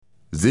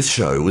This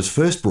show was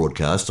first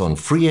broadcast on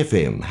Free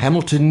FM,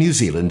 Hamilton, New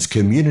Zealand's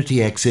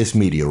community access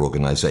media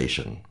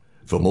organisation.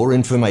 For more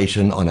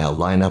information on our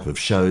lineup of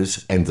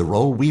shows and the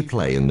role we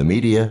play in the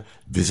media,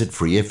 visit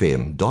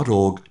freefm.org.nz.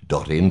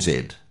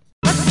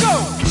 Let's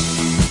go!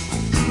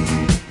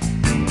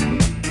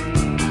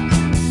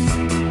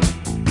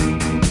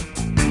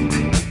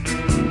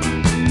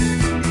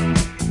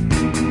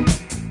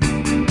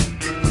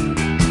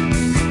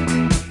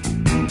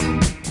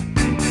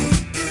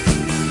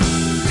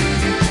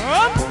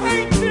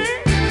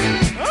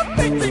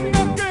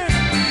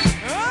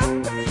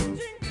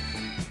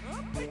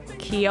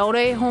 Kia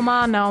ora,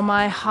 homa, nau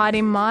mai,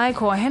 haere mai,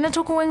 ko hana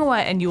toko ingoa,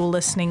 and you're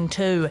listening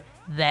to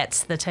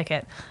That's the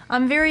Ticket.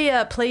 I'm very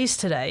pleased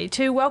today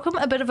to welcome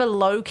a bit of a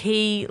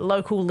low-key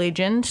local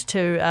legend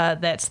to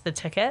That's the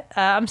Ticket.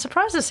 I'm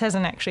surprised this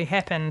hasn't actually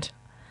happened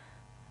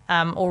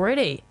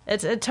already.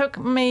 It took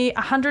me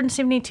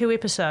 172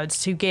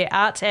 episodes to get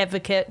arts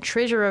advocate,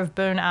 treasurer of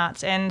Boon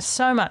Arts, and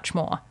so much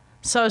more.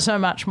 So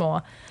much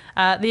more.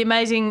 The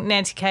amazing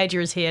Nancy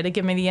Caiger is here to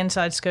give me the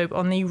inside scoop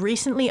on the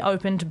recently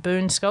opened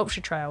Boon Sculpture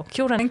Trail.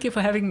 Kia ora. Thank you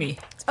for having me.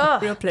 It's a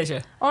real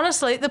pleasure.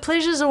 Honestly, the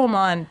pleasure's all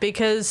mine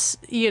because,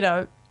 you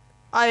know,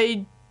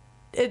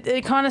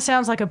 it kind of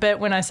sounds like a bit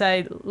when I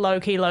say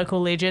low-key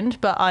local legend,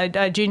 but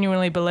I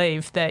genuinely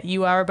believe that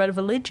you are a bit of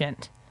a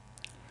legend.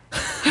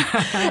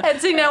 And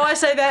see, now I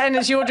say that and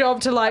it's your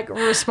job to, like,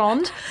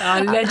 respond.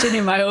 A legend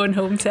in my own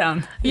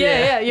hometown.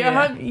 Yeah.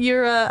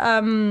 You're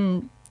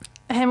a...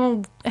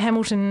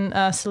 Hamilton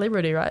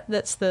celebrity, right?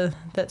 That's the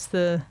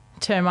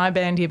term I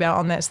bandy about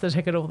on That's the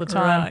Ticket all the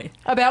time. Right.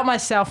 About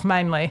myself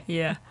mainly.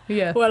 Yeah.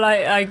 Yeah. Well,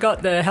 I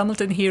got the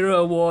Hamilton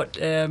Hero Award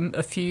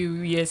a few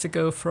years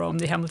ago from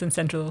the Hamilton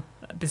Central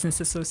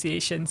Business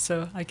Association,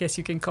 so I guess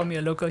you can call me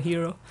a local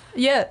hero.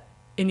 Yeah.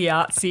 In the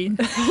art scene.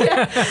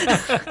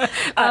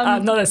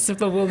 I'm not a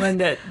superwoman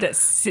that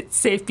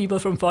saved people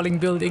from falling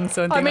buildings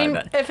or anything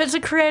like that. If it's a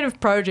creative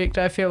project,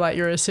 I feel like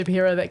you're a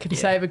superhero that can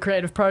save a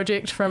creative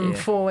project from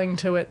falling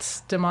to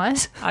its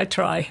demise. I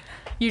try.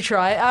 You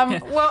try.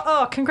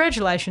 Well,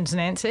 congratulations,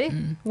 Nancy.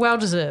 Well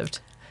deserved.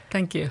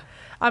 Thank you.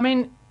 I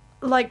mean,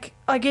 like,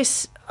 I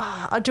guess,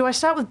 do I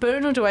start with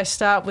Boon or do I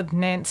start with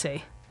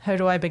Nancy? Who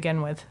do I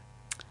begin with?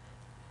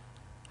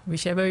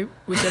 Whichever you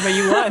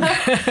want.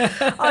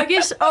 I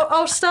guess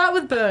I'll start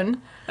with Boon.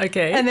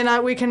 Okay. And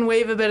then we can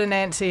weave a bit of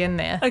Nancy in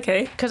there.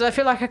 Okay. Because I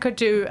feel like I could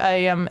do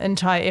a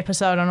entire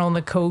episode on all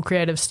the cool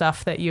creative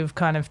stuff that you've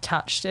kind of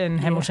touched in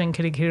Hamilton,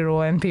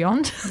 Kirikiriroa and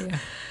beyond. Yeah.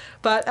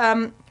 But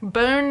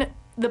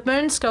the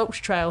Boon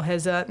Sculpture Trail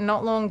has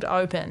not long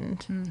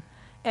opened.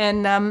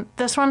 And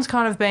this one's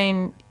kind of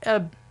been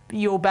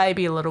your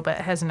baby a little bit,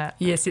 hasn't it?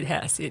 Yes, it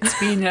has.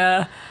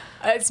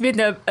 It's been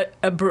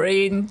a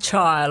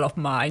brainchild of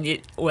mine.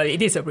 It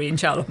is a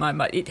brainchild of mine,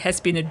 but it has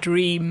been a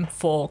dream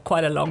for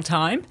quite a long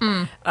time.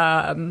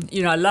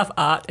 I love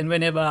art, and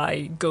whenever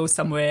I go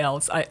somewhere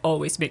else, I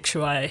always make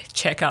sure I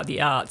check out the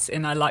arts,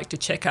 and I like to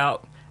check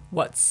out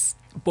what's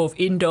both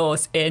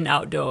indoors and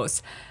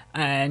outdoors.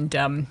 And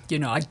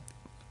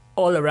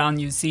all around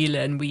New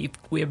Zealand,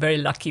 we're very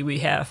lucky. We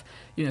have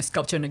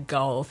sculpture in the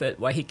Gulf at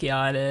Waiheke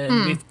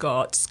Island. We've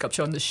got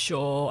sculpture on the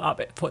shore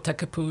up at Port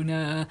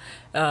Takapuna.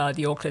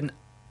 The Auckland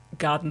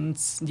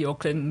Gardens, the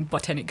Auckland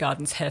Botanic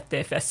Gardens have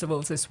their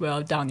festivals as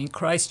well. Down in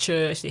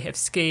Christchurch, they have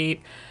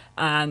Scape.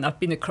 And I've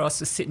been across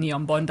to Sydney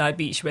on Bondi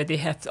Beach where they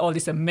have all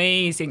this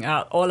amazing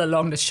art all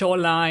along the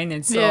shoreline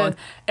and so on.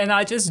 And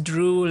I just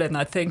drool and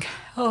I think,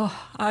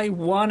 I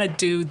want to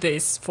do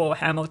this for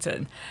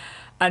Hamilton.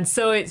 And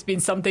so it's been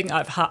something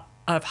I've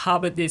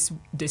harbored this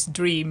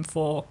dream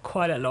for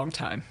quite a long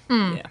time.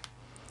 Yeah.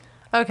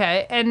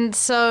 Okay, and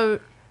so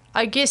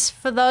I guess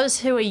for those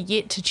who are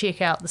yet to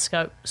check out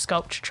the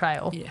Sculpture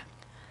Trail,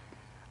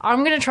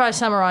 I'm going to try to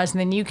summarise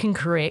and then you can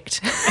correct.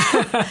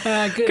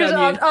 Because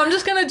I'm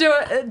just going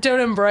to do it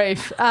in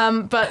brief.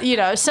 But,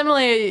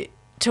 similarly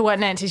to what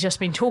Nancy's just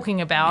been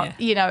talking about,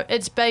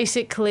 it's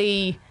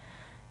basically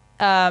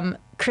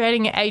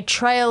creating a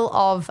trail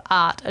of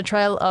art, a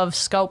trail of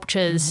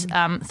sculptures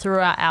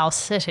throughout our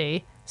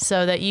city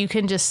so that you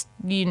can just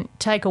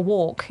take a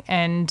walk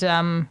and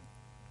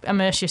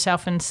immerse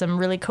yourself in some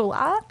really cool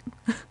art.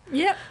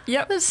 Yep.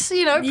 It's,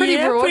 pretty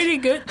broad.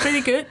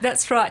 Pretty good.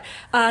 That's right.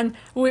 And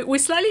we're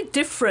slightly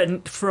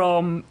different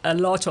from a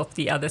lot of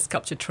the other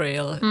sculpture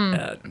trail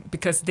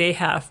because they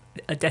have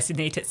a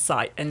designated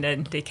site and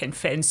then they can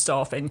fence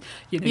off and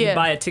you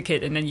buy a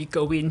ticket and then you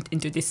go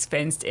into this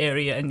fenced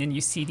area and then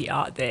you see the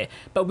art there.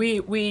 But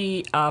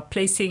we are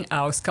placing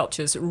our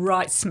sculptures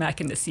right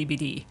smack in the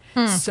CBD.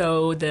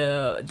 So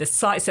the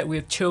sites that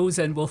we've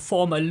chosen will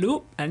form a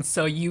loop, and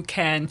so you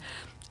can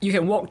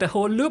walk the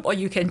whole loop, or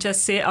you can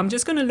just say, I'm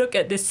just going to look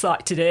at this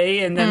site today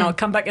and then I'll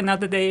come back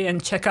another day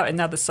and check out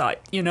another site,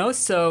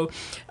 So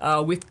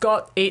we've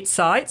got 8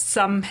 sites.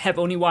 Some have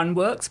only 1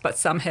 works, but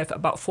some have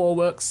about 4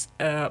 works.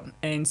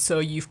 And so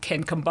you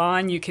can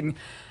combine, you can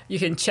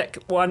check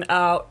one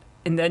out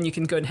and then you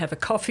can go and have a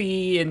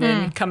coffee and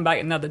then come back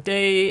another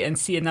day and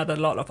see another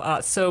lot of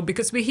art. So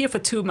because we're here for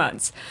 2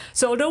 months.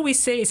 So although we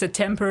say it's a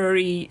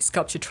temporary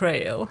sculpture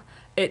trail,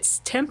 it's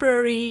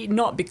temporary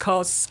not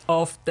because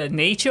of the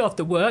nature of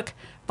the work,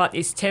 but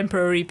it's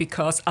temporary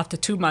because after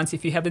 2 months,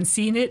 if you haven't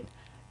seen it,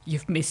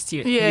 you've missed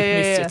your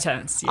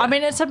chance. Yeah. I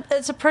mean, it's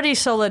a pretty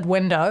solid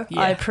window.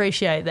 Yeah. I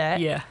appreciate that.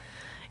 Yeah.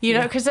 You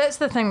know, because that's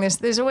the thing.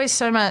 There's always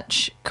so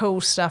much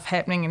cool stuff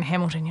happening in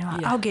Hamilton. You're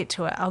like, I'll get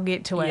to it,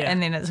 Yeah.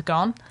 and then it's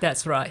gone.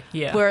 That's right.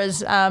 Yeah.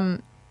 Whereas,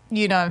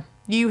 you know,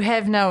 you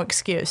have no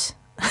excuse.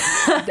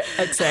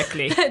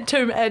 Exactly. at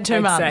 2 months.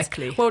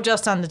 Exactly. Well,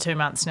 just under 2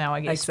 months now, I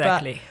guess.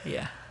 Exactly. But,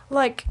 yeah.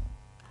 like,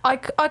 I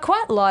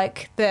quite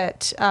like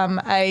that.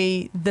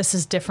 This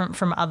is different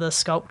from other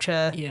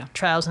sculpture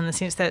trails in the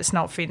sense that it's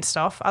not fenced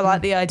off. I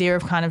like the idea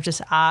of kind of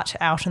just art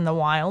out in the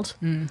wild.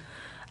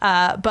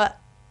 But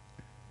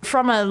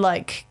from a,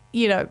 like,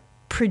 you know,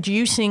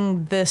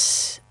 producing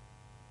this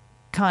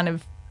kind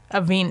of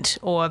event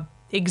or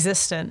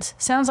existence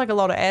sounds like a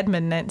lot of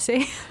admin,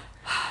 Nancy.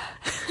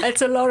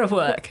 It's a lot of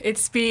work.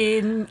 It's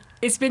been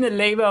a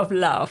labor of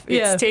love.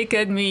 Yeah. It's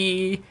taken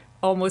me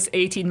almost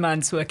 18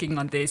 months working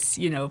on this,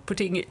 you know,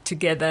 putting it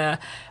together.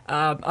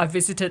 I've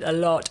visited a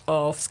lot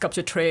of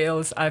sculpture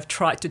trails. I've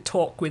tried to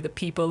talk with the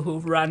people who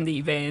run the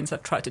events.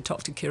 I've tried to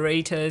talk to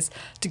curators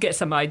to get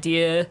some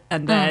idea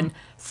and then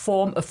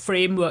form a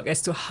framework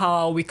as to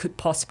how we could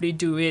possibly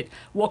do it,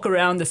 walk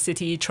around the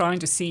city trying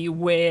to see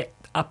where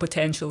are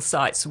potential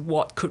sites,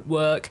 what could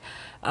work,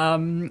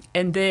 and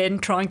then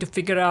trying to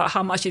figure out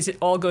how much is it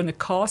all going to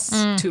cost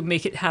to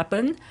make it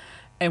happen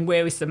and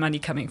where is the money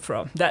coming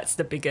from. That's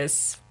the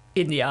biggest,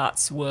 in the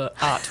art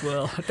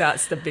world,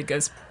 that's the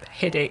biggest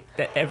headache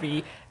that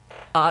every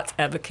art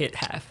advocate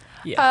have.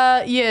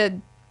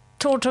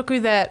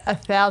 Tōtuku that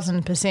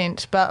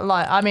 1,000%. But,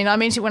 like, I mean, I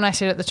meant it when I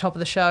said at the top of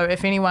the show,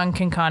 if anyone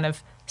can kind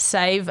of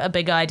save a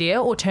big idea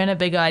or turn a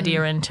big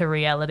idea into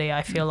reality,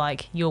 I feel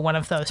like you're one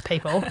of those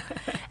people.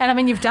 And, I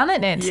mean, you've done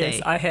it, Nancy.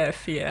 Yes, I have,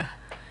 yeah.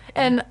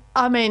 And,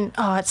 I mean,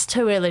 it's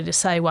too early to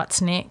say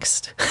what's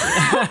next.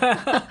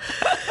 The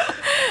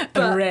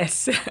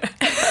rest.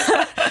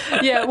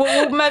 Yeah,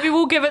 well, maybe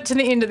we'll give it to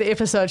the end of the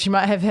episode. She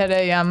might have had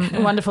a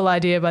wonderful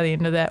idea by the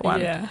end of that one.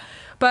 Yeah.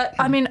 But,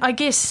 I mean, I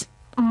guess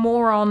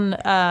more on,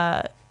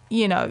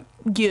 you know,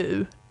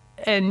 you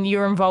and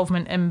your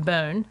involvement in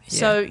Boon. Yeah.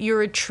 So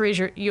you're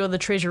the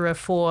treasurer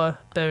for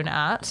Boon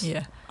Arts.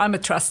 Yeah. I'm a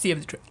trustee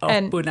of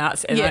Boon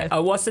Arts, and yeah. I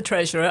was the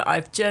treasurer.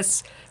 I've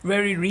just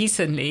very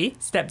recently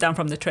stepped down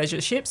from the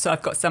treasurership, so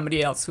I've got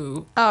somebody else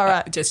who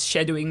just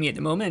shadowing me at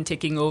the moment and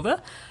taking over.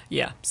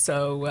 Yeah,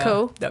 so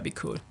cool. That'd be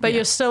cool. But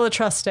you're still a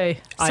trustee.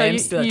 I am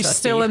still a trustee. You're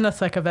still in the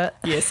thick of it.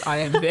 Yes, I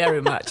am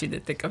very much in the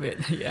thick of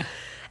it, yeah.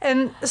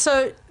 And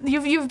so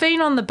you've been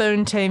on the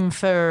Boon team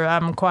for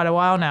quite a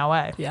while now,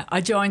 eh? Yeah,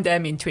 I joined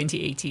them in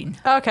 2018.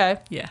 Okay.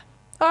 Yeah.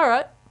 All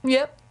right.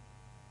 Yep.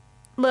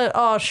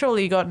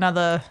 Surely you got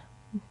another...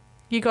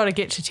 You got to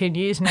get to 10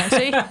 years,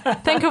 Nancy.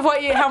 Think of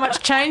how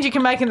much change you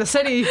can make in the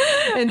city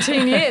in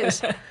 10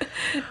 years.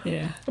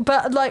 Yeah.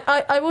 But, like,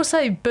 I will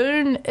say,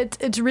 Boon,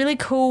 it's really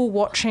cool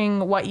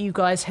watching what you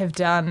guys have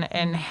done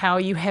and how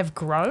you have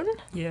grown.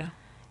 Yeah.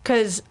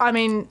 Because, I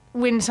mean,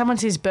 when someone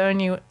says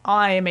Boon,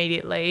 I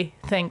immediately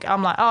think,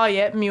 I'm like, oh,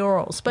 yeah,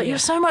 murals. But you're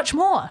so much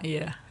more.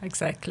 Yeah,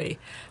 exactly.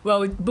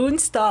 Well, Boon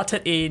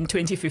started in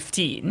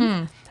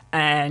 2015.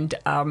 And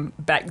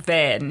back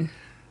then...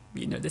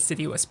 You know, the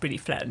city was pretty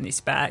flat on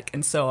its back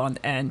and so on.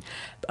 And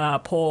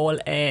Paul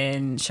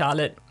and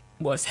Charlotte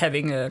was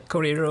having a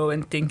corridor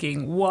and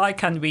thinking, why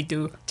can't we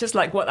do, just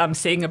like what I'm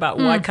saying about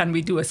why can't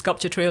we do a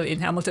sculpture trail in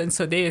Hamilton?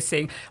 So they are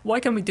saying,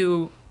 why can't we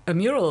do a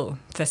mural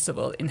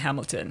festival in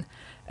Hamilton?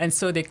 And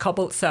so they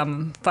cobbled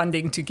some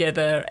funding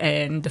together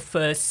and the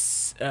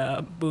first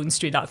Boon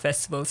Street Art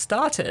Festival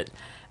started.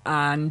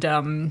 And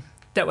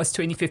that was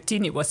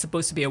 2015. It was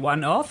supposed to be a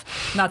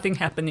one-off. Nothing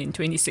happened in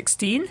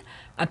 2016.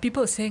 And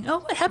people are saying, oh,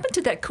 what happened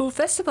to that cool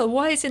festival?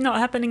 Why is it not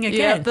happening again?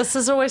 Yeah, this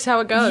is always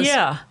how it goes.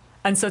 Yeah.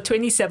 And so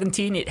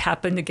 2017, it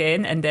happened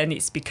again, and then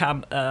it's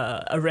become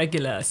a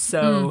regular.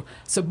 So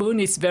Boon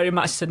is very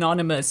much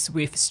synonymous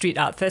with Street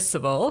Art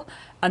Festival.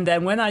 And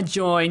then when I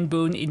joined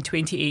Boon in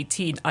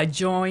 2018, I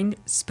joined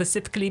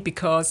specifically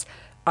because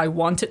I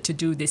wanted to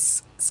do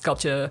this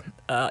sculpture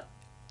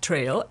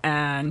trail,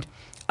 and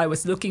I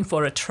was looking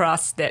for a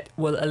trust that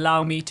will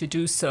allow me to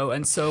do so.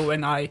 And so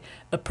when I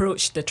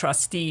approached the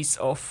trustees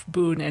of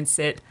Boon and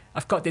said,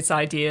 I've got this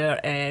idea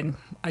and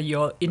are you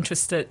all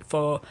interested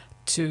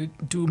to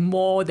do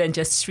more than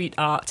just street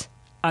art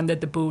under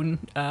the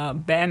Boon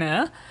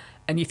banner?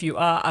 And if you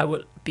are, I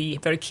would be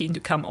very keen to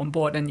come on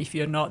board. And if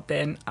you're not,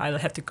 then I'll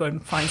have to go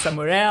and find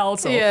somewhere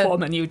else or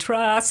form a new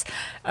trust.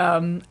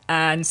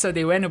 And so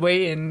they went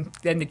away and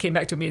then they came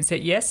back to me and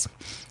said yes.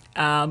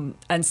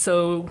 And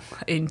so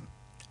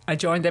I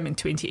joined them in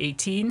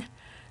 2018.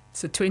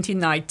 So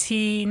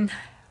 2019,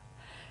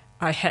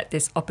 I had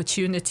this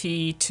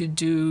opportunity to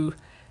do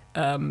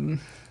some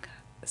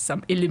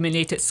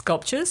illuminated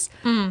sculptures.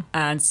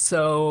 And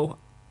so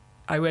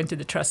I went to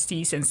the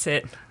trustees and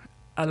said,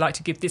 I'd like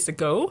to give this a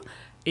go.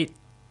 it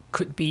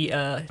could be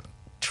a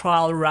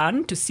trial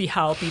run to see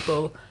how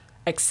people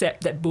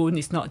accept that Boon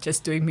is not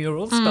just doing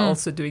murals, but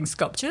also doing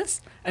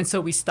sculptures. And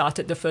so we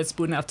started the first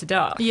Boon After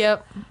Dark.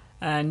 Yep.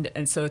 And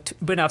so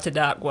Boon After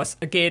Dark was,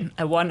 again,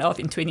 a one-off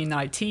in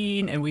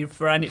 2019, and we've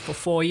run it for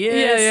 4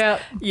 years.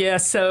 Yeah,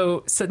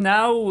 so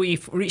now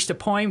we've reached a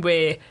point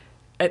where,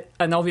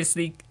 and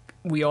obviously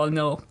we all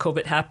know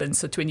COVID happened,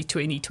 so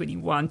 2020,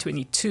 21,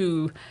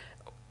 22,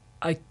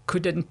 I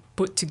couldn't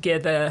put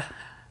together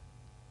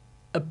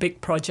a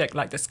big project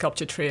like the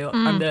Sculpture Trail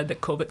under the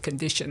COVID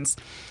conditions.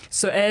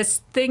 So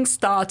as things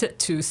started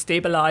to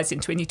stabilize in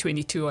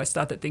 2022, I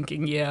started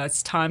thinking,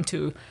 it's time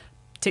to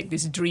take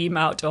this dream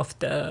out of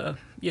the,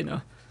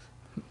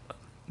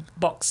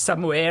 box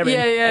somewhere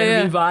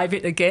and revive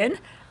it again.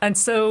 And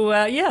so,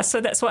 so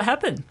that's what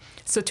happened.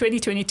 So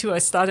 2022, I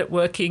started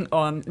working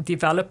on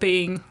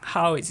developing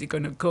how is it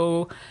going to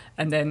go,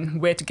 and then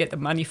where to get the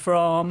money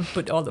from,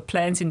 put all the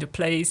plans into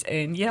place.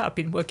 And I've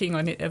been working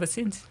on it ever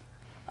since.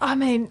 I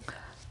mean,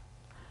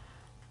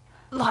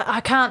 like,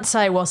 I can't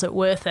say was it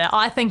worth it.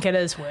 I think it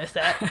is worth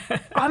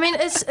it. I mean,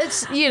 it's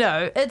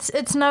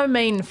it's no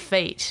mean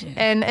feat,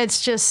 and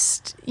it's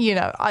just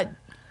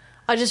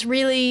I just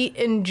really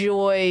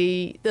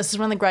enjoy. This is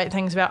one of the great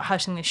things about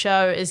hosting the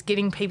show is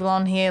getting people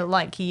on here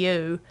like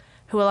you,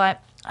 who are like,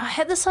 I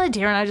had this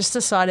idea and I just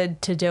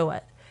decided to do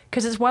it.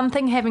 Because it's one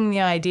thing having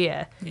the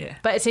idea,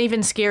 but it's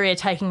even scarier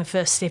taking the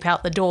first step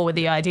out the door with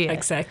the idea.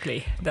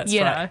 Exactly, that's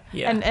right. Know?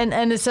 Yeah.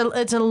 And it's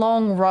a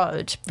long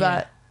road,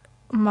 but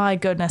my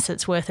goodness,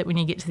 it's worth it when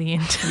you get to the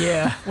end.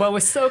 Yeah, well,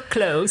 we're so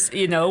close,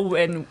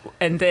 and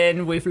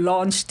then we've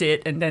launched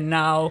it, and then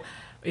now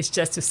it's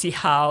just to see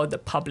how the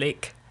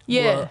public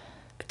will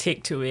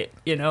take to it,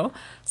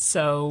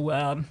 So,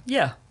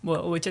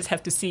 well, we just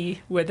have to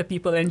see whether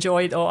people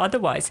enjoy it or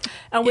otherwise.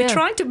 And we're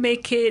trying to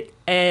make it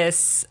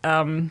as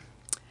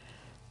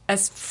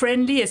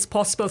friendly as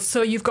possible.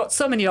 So you've got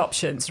so many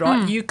options,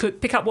 right? You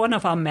could pick up one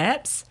of our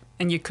maps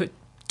and you could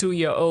do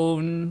your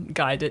own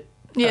guided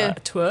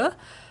tour.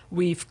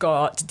 We've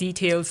got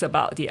details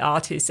about the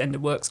artists and the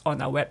works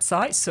on our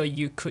website. So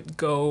you could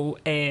go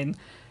and,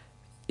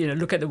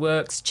 look at the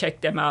works,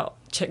 check them out,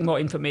 check more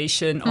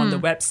information on the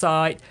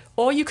website.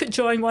 Or you could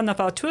join one of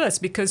our tours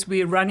because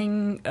we're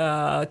running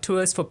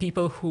tours for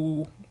people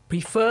who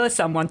prefer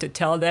someone to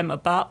tell them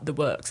about the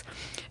works.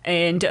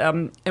 And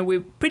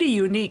we're pretty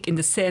unique in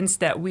the sense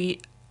that we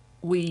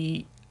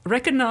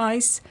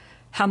recognize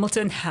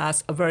Hamilton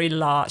has a very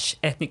large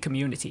ethnic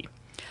community.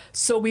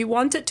 So we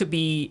wanted to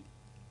be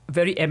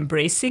very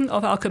embracing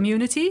of our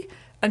community.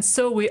 And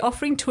so we're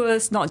offering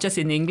tours not just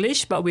in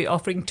English, but we're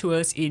offering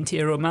tours in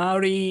Te Reo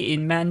Maori,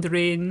 in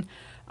Mandarin,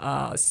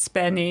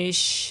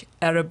 Spanish,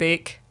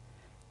 Arabic,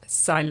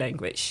 sign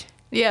language.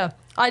 Yeah.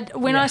 I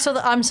saw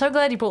that, I'm so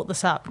glad you brought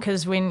this up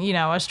because when,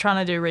 I was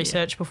trying to do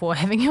research before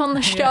having you on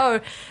the show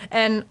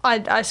and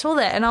I saw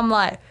that and I'm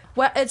like,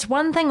 well, it's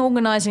one thing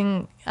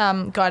organising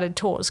guided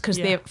tours because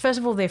first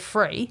of all, they're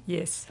free.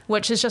 Yes.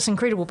 Which is just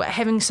incredible. But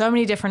having so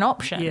many different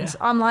options,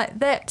 I'm like,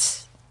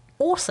 that's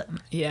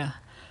awesome. Yeah.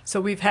 So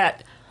we've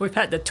had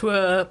the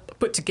tour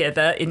put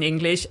together in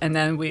English and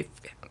then we've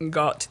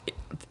got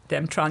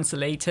them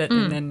translated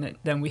and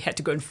then we had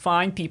to go and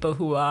find people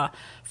who are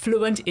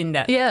fluent in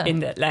that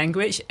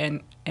language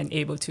and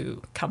able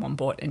to come on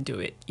board and do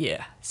it.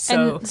 Yeah.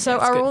 So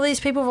are all these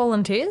people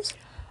volunteers?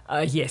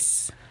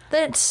 Yes.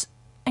 That's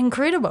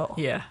incredible.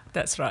 Yeah,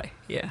 that's right.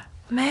 Yeah.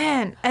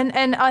 Man,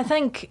 and I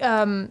think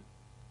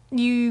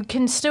you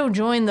can still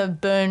join the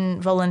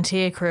Boon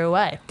volunteer crew,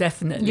 eh?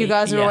 Definitely. You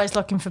guys are always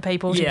looking for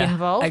people to get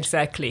involved.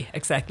 Exactly.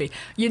 As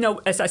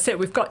I said,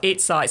 we've got 8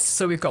 sites,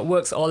 so we've got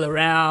works all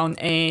around,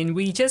 and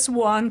we just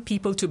want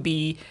people to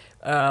be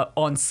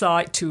on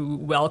site to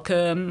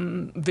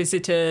welcome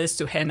visitors,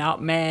 to hand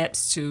out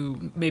maps,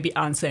 to maybe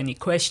answer any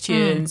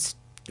questions,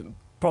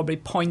 probably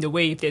point the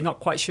way if they're not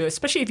quite sure,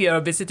 especially if you're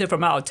a visitor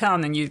from out of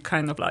town and you're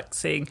kind of like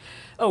saying,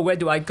 oh, where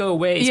do I go?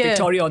 Where is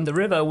Victoria on the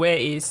River? Where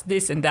is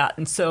this and that?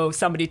 And so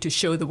somebody to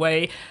show the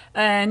way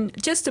and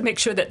just to make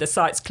sure that the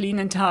site's clean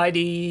and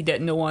tidy,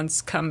 that no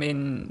one's come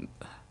in,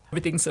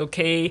 everything's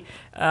okay.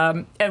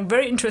 And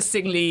very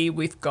interestingly,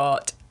 we've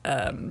got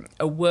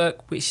a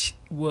work which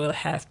will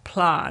have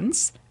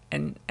plants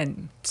and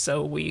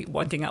so we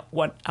want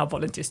our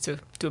volunteers to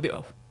do a bit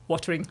of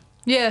watering.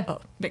 Yeah.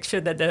 Make sure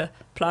that the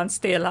plants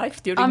stay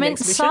alive during the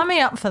exhibition. Sign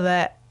me up for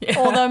that. Yeah.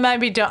 Although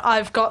maybe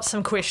I've got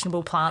some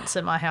questionable plants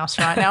in my house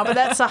right now, but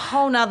that's a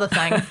whole nother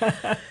thing.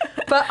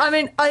 But I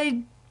mean,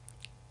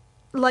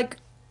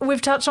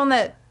 we've touched on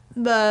that.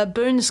 The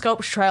Boon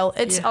Sculpture Trail,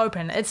 it's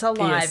open, it's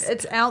alive,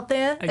 it's out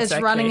there, it's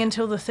running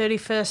until the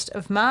 31st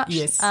of March.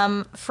 Yes.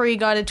 Free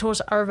guided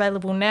tours are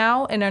available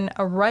now in an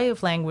array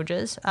of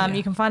languages.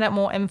 You can find out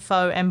more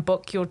info and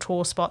book your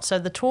tour spot. So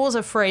the tours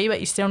are free, but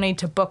you still need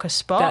to book a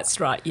spot. That's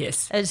right,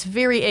 yes. It's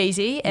very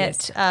easy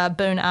at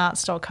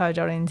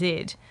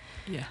boonarts.co.nz.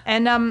 Yeah.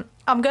 And I'm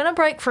going to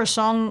break for a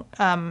song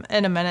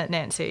in a minute,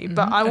 Nancy,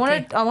 but I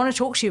want to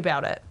talk to you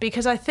about it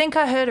because I think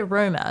I heard a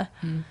rumour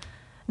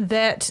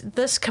that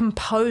this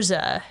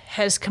composer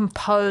has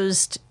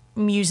composed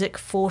music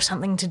for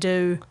something to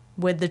do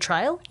with the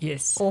trail.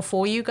 Yes. Or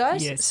for you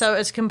guys. Yes. So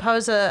it's a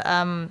composer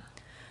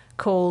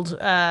called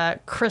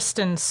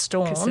Kristen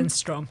Storm. Kristen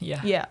Storm,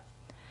 yeah. Yeah.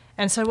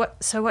 And so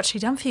what's she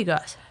done for you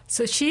guys?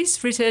 So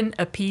she's written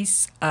a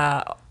piece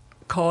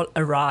called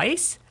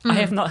Arise. I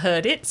have not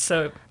heard it,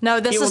 so... No,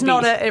 this is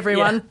not it,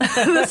 everyone.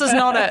 Yeah. This is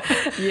not it.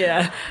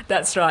 Yeah,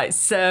 that's right.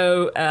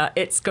 So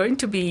it's going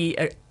to be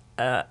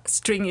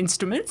string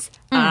instruments,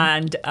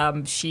 and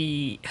her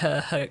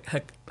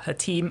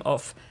team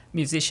of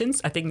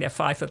musicians, I think there are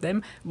 5 of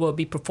them, will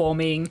be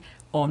performing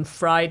on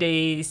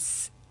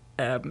Fridays,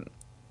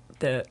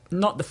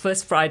 not the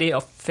first Friday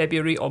of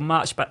February or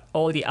March, but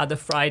all the other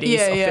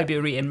Fridays of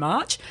February and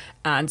March.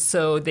 And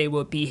so they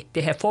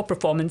have 4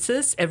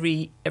 performances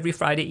every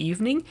Friday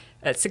evening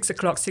at 6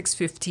 o'clock,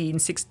 6:15,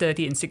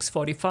 6:30 and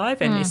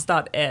 6:45. And they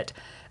start at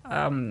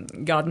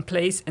Garden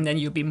Place, and then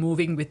you'll be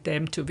moving with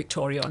them to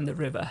Victoria on the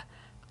River.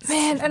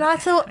 Man, and I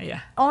thought,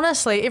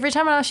 honestly, every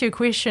time I ask you a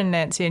question,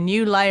 Nancy, a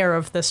new layer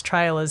of this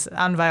trail is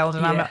unveiled,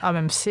 and I'm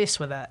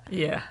obsessed with it.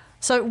 Yeah.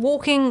 So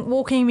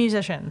walking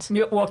musicians.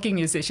 Walking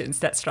musicians,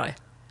 that's right.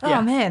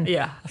 Oh, man.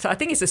 Yeah. So I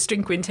think it's a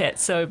string quintet,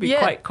 so it'll be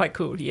quite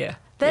cool, yeah.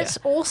 That's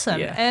awesome.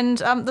 Yeah. And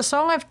the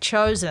song I've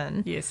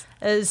chosen is,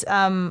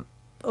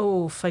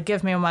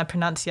 forgive me on my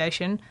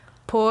pronunciation,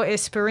 Por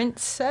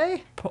Esperance.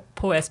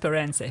 Por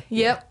Esperance.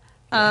 Yep.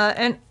 Yeah.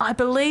 And I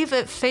believe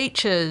it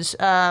features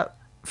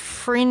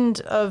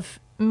friend of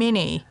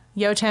many,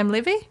 Yotam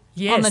Levy,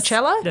 on the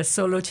cello. The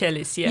solo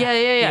cellist,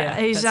 Yeah.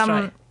 He's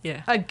right.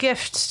 a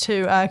gift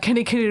to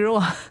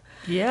Kirikiriroa.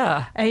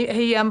 Yeah.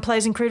 He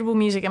plays incredible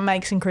music and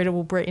makes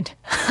incredible bread.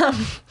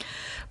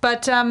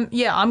 But I'm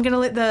going to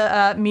let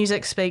the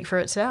music speak for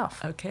itself.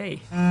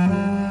 Okay.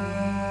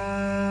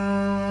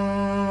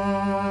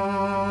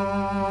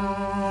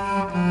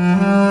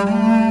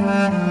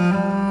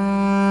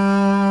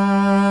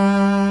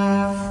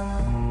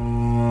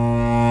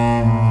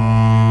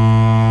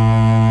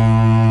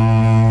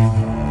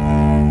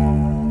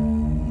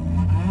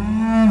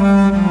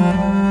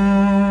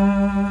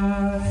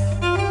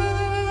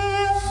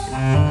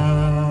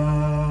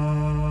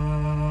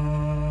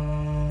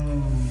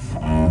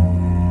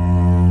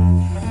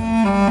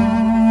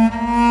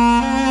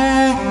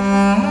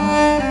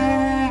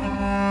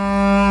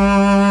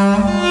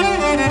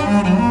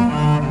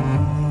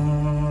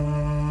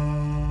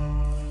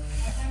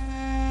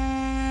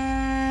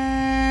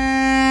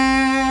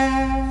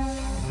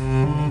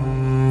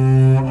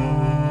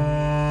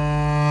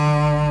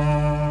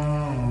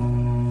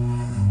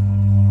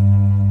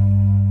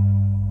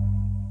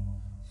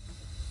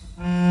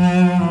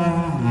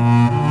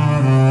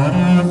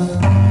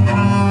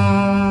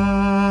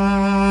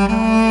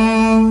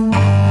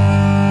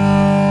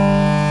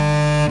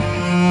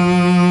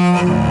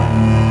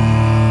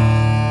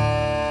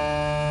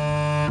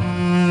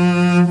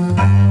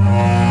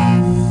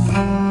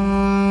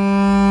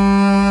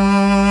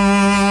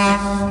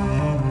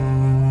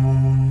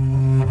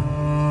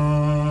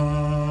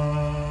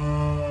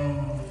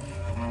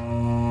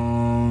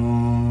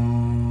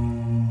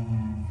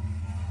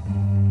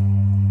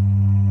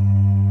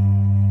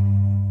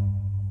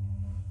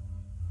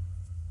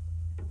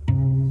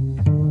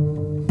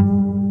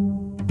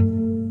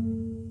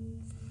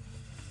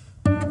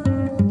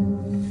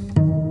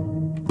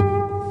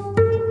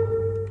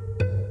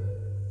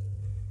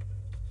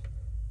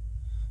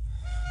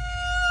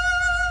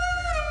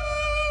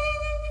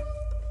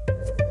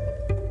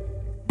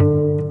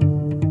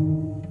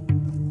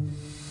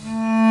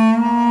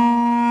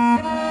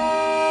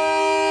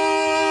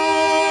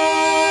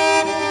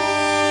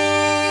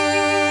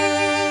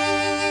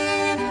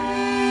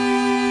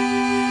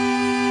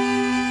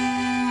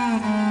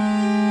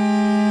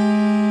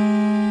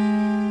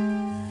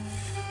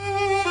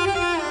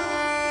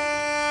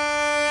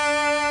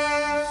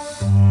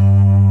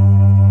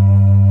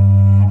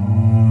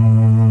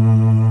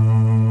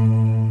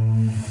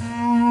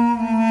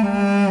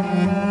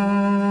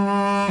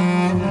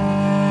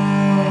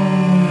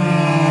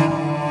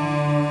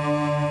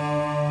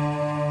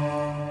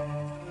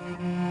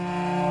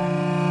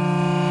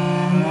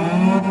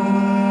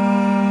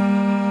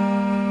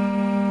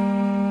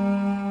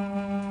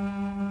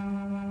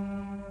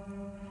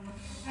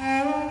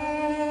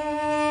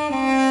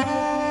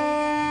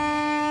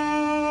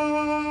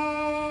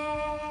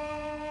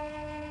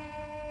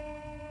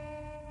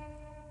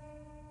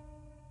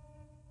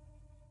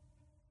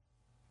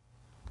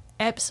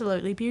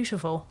 Absolutely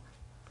beautiful.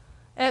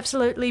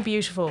 Absolutely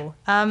beautiful.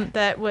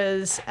 That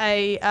was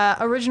a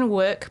original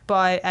work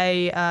by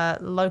a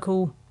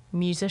local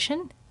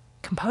musician,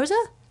 composer.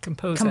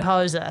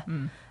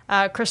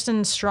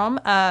 Kristen Strom.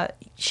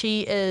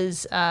 She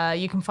is.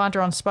 You can find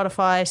her on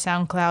Spotify,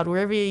 SoundCloud,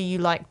 wherever you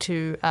like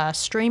to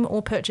stream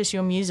or purchase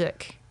your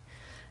music.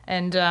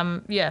 And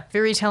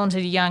very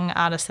talented young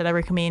artist that I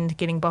recommend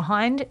getting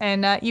behind.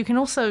 And you can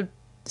also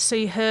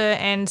see her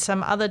and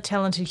some other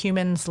talented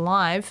humans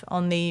live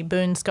on the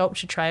Boon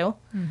Sculpture Trail.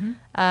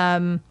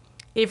 Mm-hmm.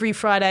 Every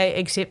Friday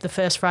except the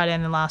first Friday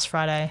and the last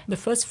Friday. The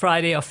first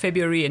Friday of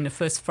February and the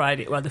first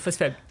Friday,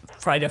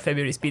 Friday of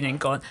February has been and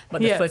gone.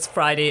 But the Yeah. first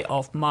Friday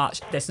of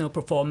March, there's no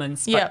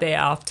performance. Yeah. But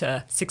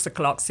thereafter, 6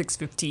 o'clock,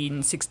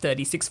 6:15,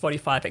 6:30,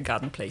 6:45 at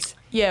Garden Place.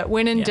 Yeah,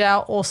 when in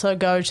doubt, also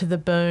go to the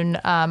Boon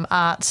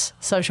Arts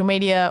social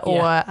media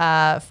or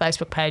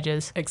Facebook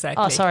pages.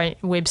 Exactly. Oh, sorry,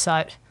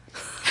 website.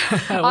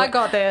 I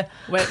got there.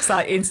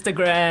 Website,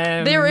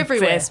 Instagram. They're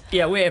everywhere.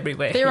 We're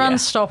everywhere. They're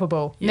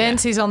unstoppable. Yeah.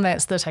 Nancy's on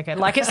That's the Ticket.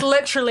 Like, it's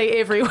literally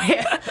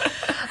everywhere.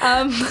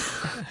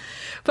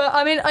 But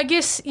I mean, I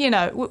guess, you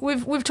know,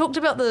 we've talked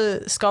about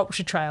the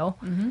sculpture trail,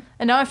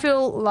 and I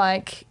feel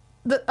like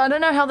I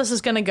don't know how this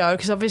is going to go,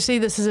 because obviously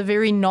this is a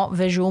very not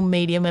visual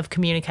medium of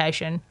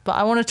communication. But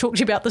I want to talk to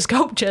you about the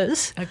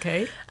sculptures.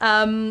 Okay.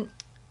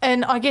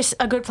 And I guess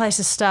a good place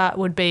to start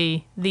would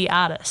be the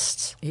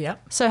artists. Yeah.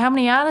 So how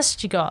many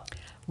artists you got?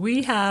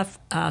 We have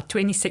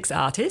 26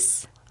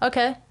 artists.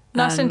 Okay,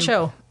 nice and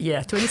chill.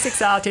 Yeah,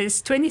 26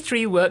 artists,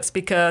 23 works,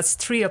 because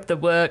 3 of the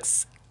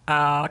works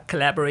are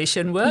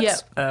collaboration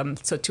works. Yep.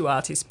 So 2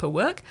 artists per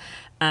work.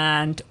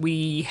 And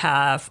we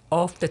have,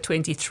 of the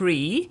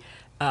 23,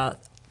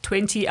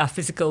 20 are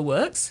physical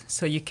works,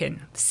 so you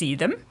can see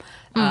them.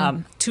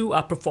 2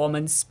 are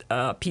performance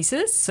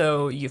pieces,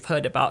 so you've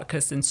heard about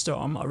Kirsten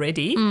Storm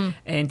already.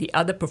 And the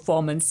other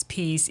performance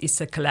piece is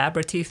a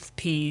collaborative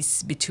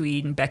piece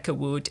between Becca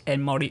Wood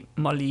and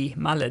Molly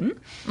Mullen.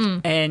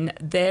 And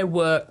their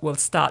work will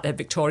start at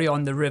Victoria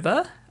on the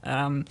River.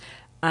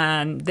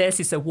 And theirs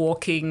is a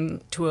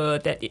walking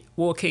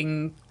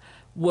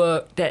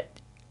work that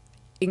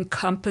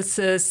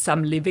encompasses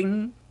some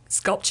living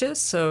sculptures.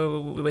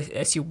 So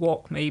as you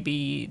walk,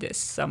 maybe there's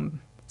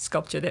some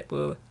sculpture that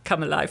will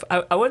come alive.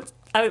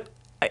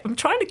 I'm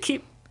trying to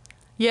keep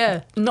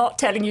not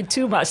telling you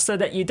too much so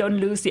that you don't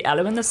lose the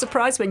element of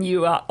surprise when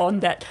you are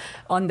on that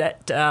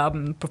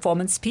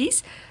performance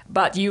piece.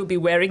 But you'll be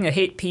wearing a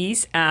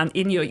headpiece, and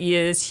in your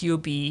ears you'll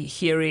be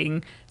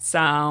hearing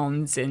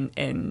sounds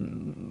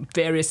and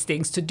various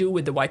things to do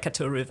with the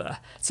Waikato River.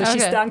 So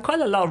she's done quite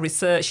a lot of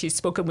research. She's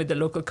spoken with the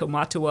local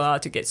kaumātua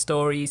to get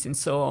stories and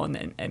so on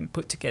and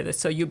put together.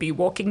 So you'll be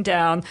walking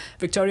down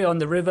Victoria on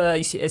the River.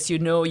 As you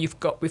know, we've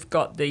got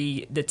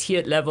the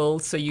tiered level.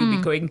 So you'll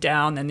be going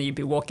down and then you'll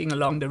be walking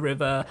along the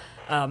river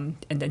and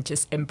then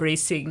just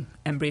embracing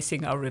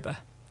our river.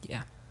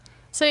 Yeah.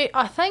 See,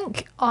 I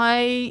think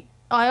I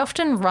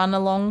often run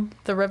along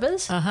the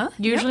rivers,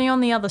 usually on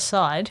the other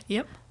side.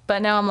 Yep.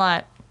 But now I'm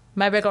like,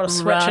 maybe I got to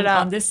switch it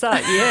up on this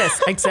side. Yes,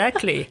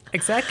 exactly.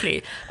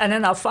 And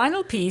then our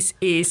final piece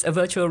is a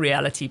virtual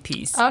reality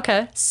piece.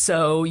 Okay.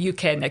 So you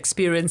can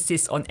experience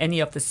this on any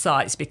of the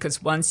sites,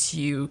 because once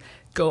you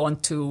go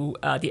onto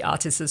the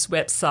artist's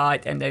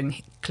website and then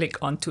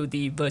click onto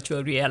the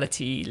virtual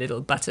reality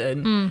little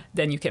button,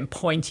 then you can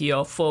point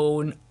your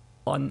phone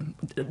on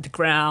the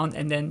ground,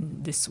 and then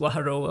this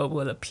waharoa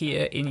will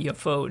appear in your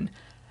phone,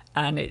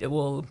 and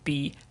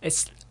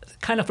it's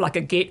kind of like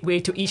a gateway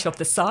to each of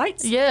the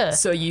sites. Yeah.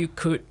 So you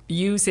could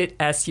use it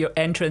as your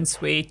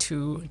entrance way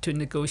to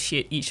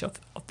negotiate each of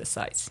the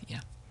sites.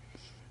 Yeah.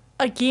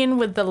 Again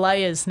with the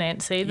layers,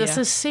 Nancy. This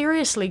is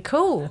seriously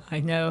cool.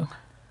 I know.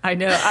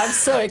 I'm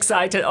so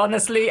excited.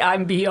 Honestly,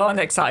 I'm beyond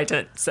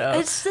excited. So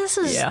This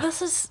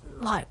is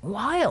like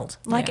wild,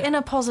 like in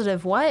a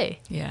positive way.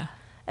 Yeah.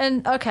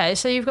 And okay,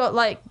 so you've got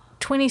like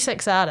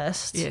 26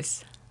 artists.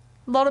 Yes.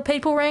 A lot of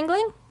people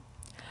wrangling?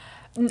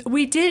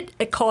 We did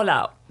a call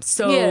out.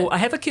 So I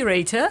have a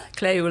curator,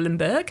 Claire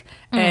Willenberg,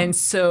 and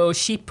so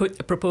she put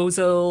a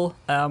proposal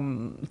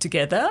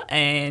together,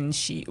 and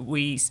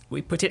we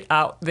put it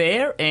out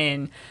there,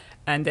 and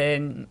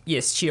then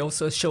she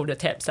also showed the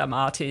tapped some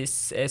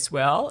artists as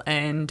well,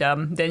 and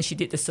then she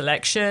did the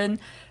selection,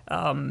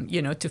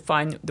 to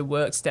find the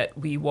works that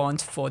we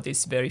want for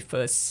this very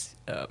first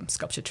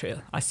sculpture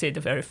trail. I say the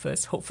very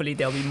first. Hopefully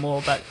there'll be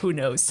more, but who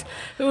knows?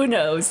 Who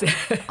knows?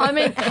 I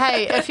mean,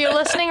 hey, if you're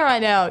listening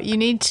right now, you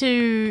need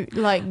to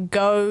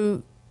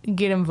go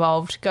get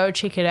involved, go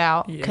check it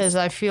out, because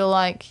I feel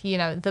like,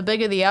 the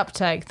bigger the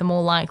uptake, the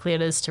more likely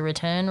it is to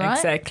return, right?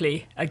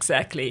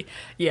 Exactly.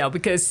 Yeah,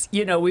 because,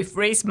 we've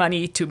raised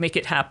money to make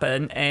it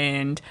happen,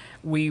 and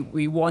we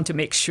want to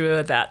make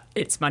sure that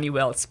it's money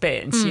well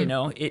spent.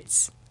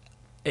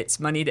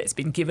 It's money that's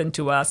been given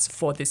to us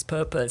for this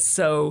purpose.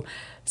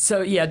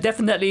 So yeah,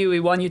 definitely we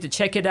want you to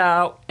check it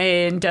out,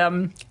 and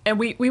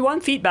we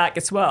want feedback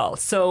as well.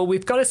 So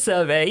we've got a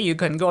survey. You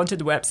can go onto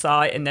the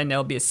website, and then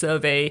there'll be a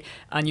survey,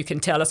 and you can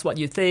tell us what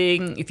you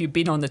think. If you've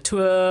been on the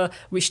tour,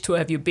 which tour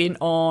have you been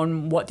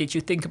on? What did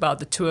you think about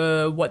the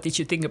tour? What did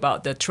you think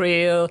about the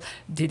trail?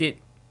 Did it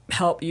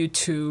help you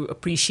to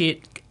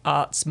appreciate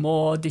arts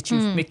more? Did you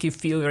make you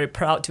feel very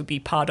proud to be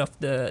part of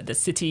the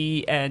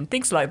city and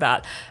things like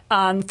that?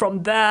 And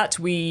from that,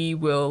 we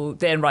will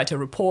then write a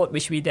report,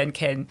 which we then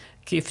can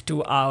give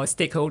to our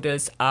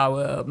stakeholders,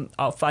 our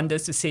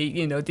funders, to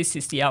say, this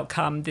is the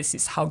outcome, this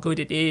is how good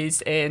it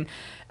is, and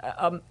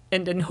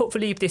then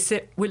hopefully if they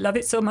say we love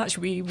it so much,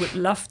 we would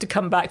love to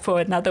come back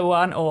for another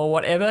one or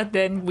whatever,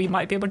 then we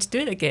might be able to do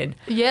it again.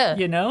 Yeah.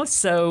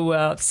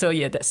 So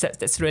yeah,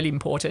 that's really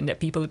important that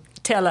people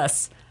tell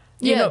us.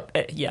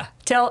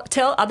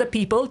 Tell other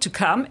people to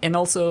come, and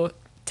also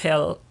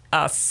tell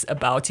us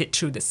about it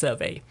through the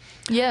survey.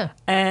 Yeah.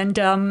 And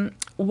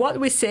what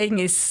we're saying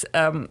is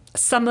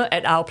summer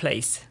at our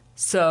place.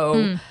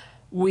 So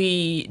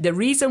the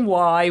reason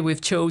why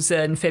we've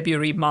chosen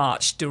February,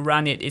 March to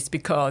run it is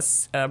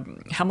because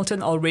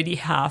Hamilton already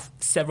have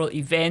several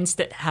events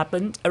that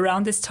happened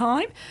around this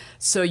time.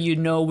 So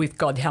we've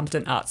got the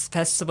Hamilton Arts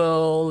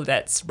Festival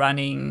that's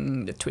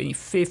running the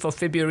 25th of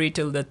February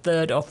till the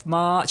 3rd of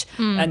March,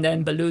 and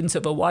then Balloons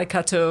Over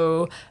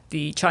Waikato,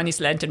 the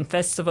Chinese Lantern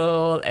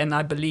Festival, and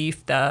I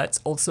believe that's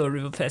also a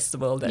river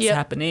festival that's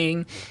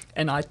happening.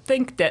 And I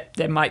think that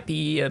there might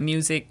be a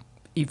music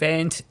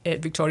event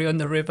at Victoria on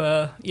the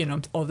River,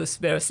 all those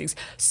various things.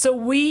 So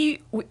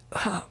we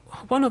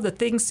one of the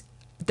things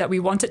that we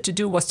wanted to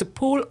do was to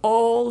pull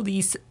all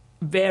these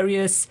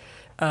various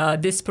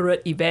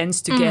disparate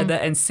events together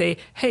and say,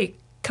 hey,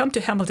 come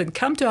to Hamilton,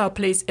 come to our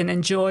place and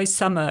enjoy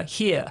summer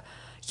here.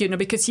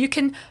 Because you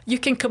can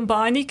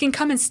combine, you can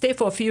come and stay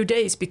for a few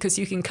days, because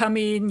you can come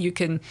in, you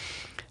can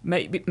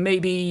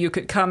maybe you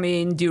could come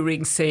in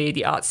during, say,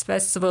 the Arts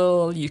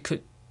Festival, you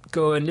could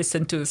go and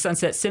listen to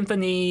Sunset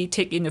Symphony,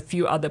 take in a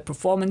few other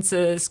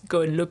performances,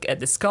 go and look at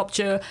the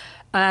sculpture.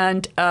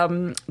 And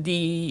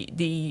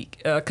the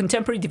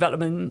Contemporary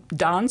Development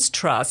Dance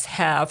Trust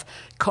have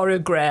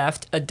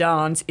choreographed a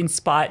dance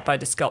inspired by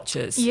the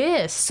sculptures.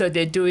 Yes. So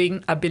they're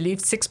doing, I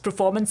believe, 6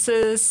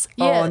 performances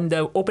on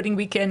the opening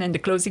weekend and the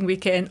closing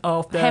weekend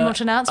of the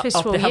Hamilton Arts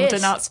Festival. Of the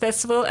Hamilton Arts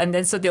Festival. And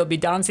then so they'll be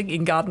dancing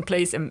in Garden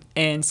Place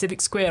and Civic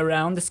Square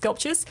around the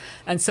sculptures.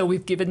 And so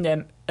we've given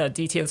them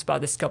details about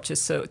the sculptures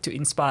so to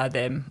inspire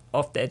them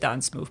of their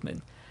dance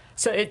movement.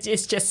 So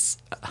it's just...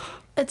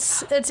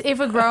 It's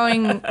ever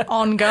growing,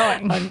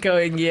 ongoing.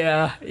 Ongoing,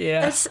 yeah.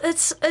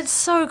 It's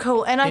so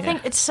cool, and I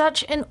think it's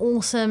such an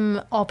awesome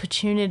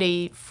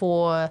opportunity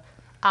for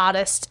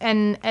artists,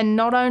 and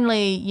not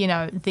only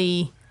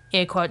the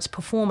air quotes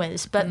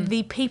performers, but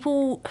the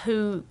people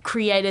who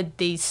created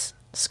these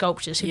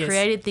sculptures, who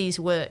created these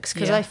works.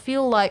 Because I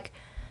feel like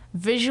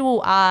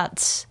visual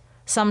arts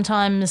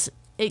sometimes,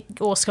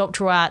 or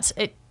sculptural arts,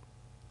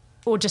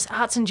 or just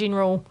arts in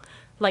general.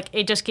 Like,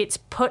 it just gets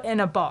put in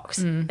a box.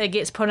 It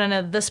gets put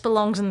in this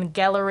belongs in the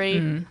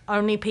gallery.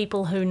 Only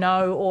people who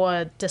know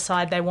or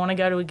decide they want to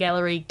go to a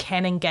gallery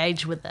can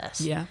engage with this.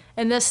 Yeah.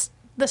 And this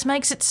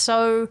makes it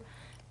so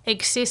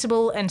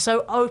accessible and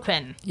so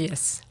open.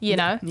 Yes.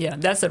 Yeah,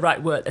 that's the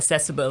right word,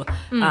 accessible.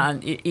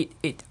 And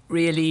it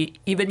really,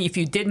 even if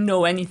you didn't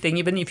know anything,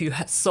 even if you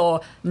saw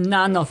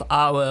none of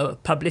our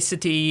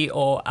publicity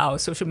or our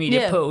social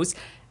media posts,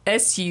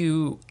 as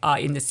you are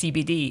in the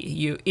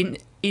CBD,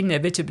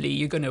 inevitably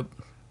you're going to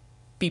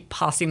be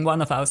passing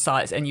one of our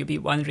sites and you'll be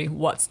wondering,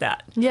 what's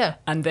that? Yeah.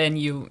 And then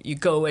you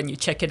go and you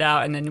check it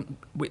out, and then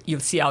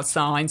you'll see our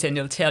signs and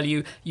they'll tell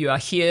you are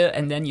here,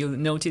 and then you'll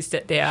notice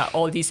that there are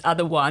all these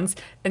other ones.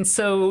 And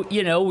so,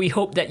 we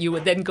hope that you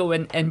would then go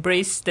and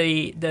embrace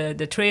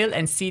the trail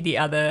and see the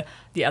other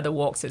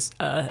walks,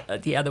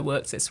 the other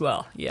works as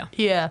well. Yeah.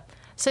 Yeah.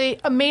 See,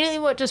 immediately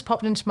what just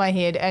popped into my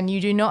head, and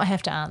you do not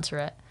have to answer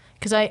it,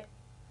 because I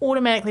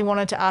automatically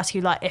wanted to ask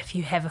you, if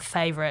you have a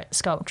favourite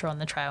sculpture on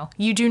the trail.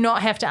 You do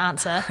not have to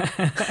answer.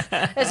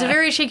 It's a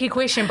very cheeky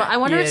question, but I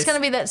wonder if it's going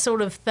to be that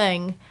sort of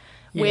thing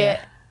where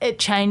it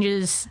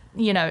changes,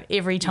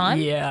 every time.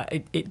 Yeah,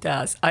 it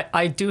does.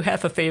 I do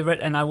have a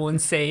favourite, and I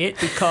won't say it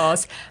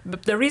because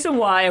the reason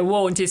why I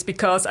won't is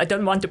because I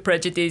don't want to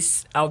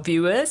prejudice our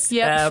viewers.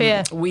 Yeah,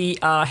 fair. We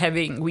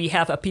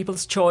have a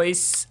People's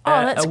Choice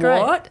that's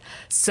award. Great.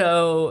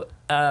 So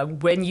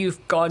when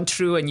you've gone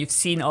through and you've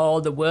seen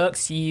all the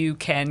works, you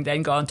can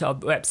then go onto our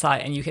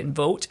website and you can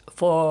vote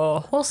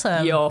for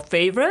your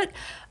favourite.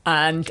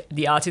 And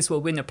the artist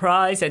will win a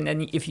prize. And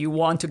then if you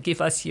want to give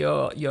us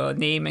your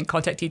name and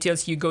contact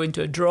details, you go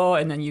into a draw,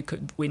 and then you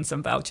could win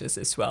some vouchers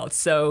as well.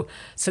 So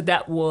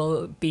that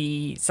will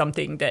be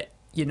something that,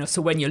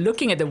 so when you're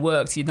looking at the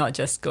works, you're not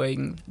just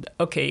going,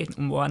 okay,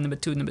 number 1, number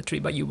 2, number 3,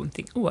 but you won't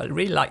think, oh, I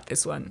really like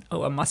this one.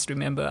 Oh, I must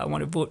remember, I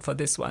want to vote for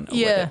this one, or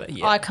whatever.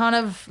 Yeah, I kind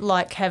of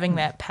like having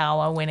that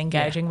power when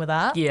engaging with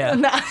art. Yeah,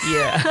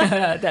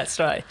 that's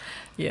right.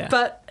 Yeah.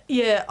 But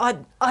yeah,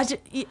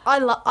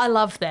 I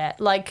love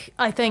that. Like,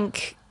 I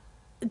think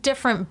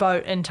different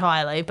boat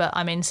entirely, but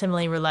I mean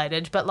similarly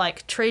related. But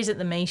like Trees at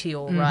the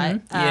Meteor,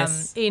 right?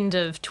 Yes. End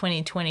of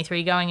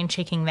 2023, going and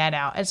checking that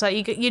out. It's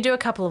like you do a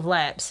couple of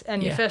laps,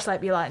 and your first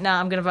lap you're like, nah,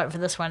 I'm going to vote for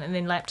this one, and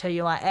then lap 2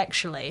 you're like,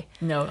 actually,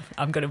 no,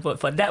 I'm going to vote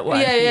for that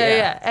one.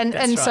 Yeah. And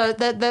right. So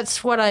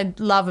that's what I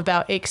love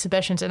about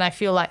exhibitions, and I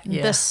feel like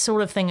this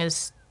sort of thing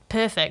is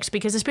perfect,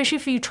 because especially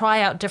if you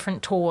try out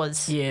different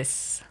tours,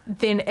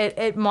 then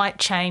it might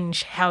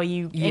change how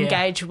you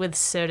engage with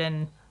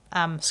certain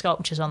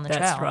sculptures on the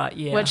trail. That's right,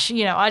 yeah. Which,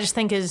 I just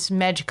think is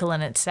magical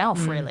in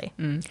itself, really.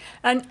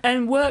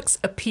 And works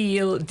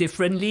appeal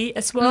differently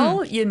as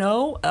well,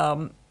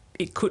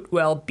 It could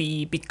well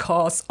be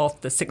because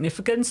of the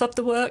significance of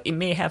the work. It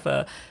may have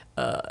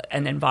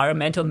an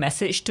environmental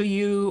message to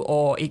you,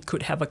 or it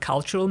could have a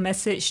cultural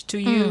message to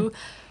you.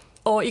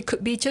 or it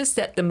could be just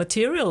that the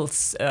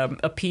materials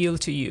appeal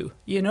to you,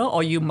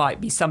 or you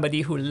might be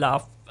somebody who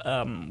loves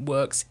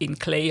works in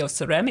clay or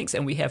ceramics,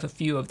 and we have a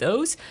few of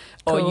those.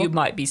 Cool. Or you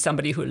might be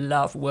somebody who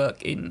loves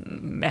work in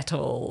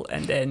metal,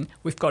 and then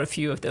we've got a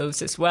few of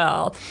those as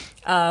well.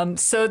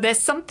 So there's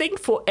something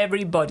for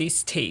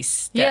everybody's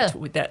taste that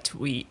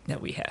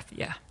we have.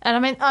 Yeah.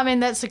 And I mean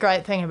that's the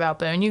great thing about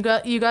Boon. You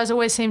guys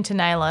always seem to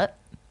nail it.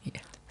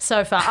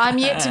 So far, I'm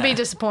yet to be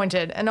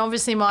disappointed, and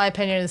obviously my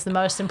opinion is the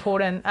most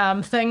important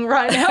thing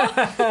right now.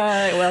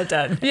 Well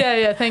done.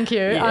 Yeah, thank you.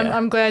 Yeah.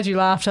 I'm glad you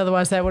laughed,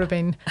 otherwise that would have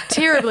been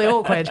terribly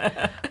awkward.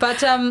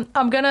 But I'm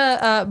going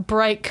to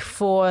break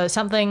for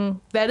something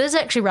that is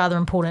actually rather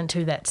important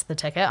to That's the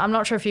Ticket. I'm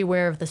not sure if you're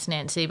aware of this,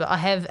 Nancy, but I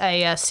have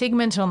a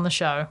segment on the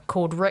show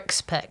called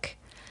Rick's Pick.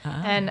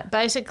 And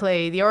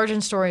basically, the origin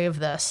story of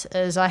this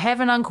is I have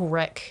an Uncle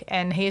Rick,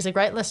 and he is a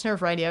great listener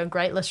of radio,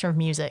 great listener of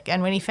music.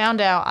 And when he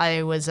found out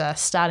I was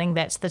starting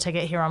That's the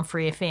Ticket here on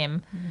Free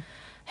FM,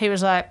 he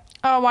was like,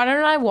 oh, why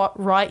don't I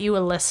write you a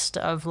list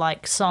of,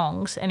 like,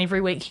 songs, and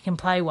every week you can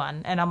play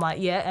one. And I'm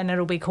like, yeah, and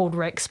it'll be called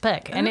Rick's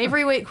Pick. And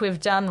every week we've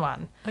done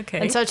one. Okay.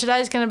 And so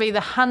today's going to be the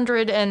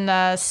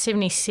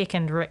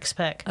 172nd Rick's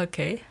Pick.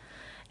 Okay.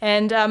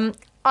 And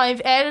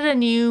I've added a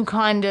new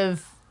kind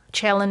of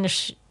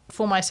challenge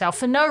for myself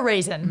for no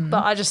reason,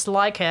 but I just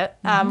like it,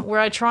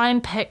 where I try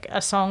and pick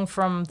a song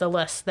from the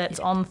list that's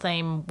on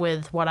theme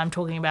with what I'm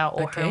talking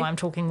about or who I'm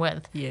talking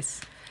with.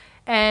 Yes.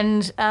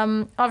 And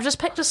I've just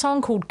picked a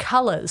song called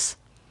Colours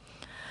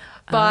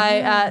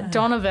by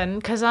Donovan,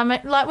 because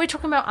we're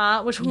talking about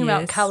art, we're talking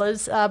about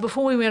colours.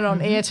 Before we went on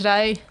air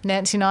today,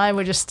 Nancy and I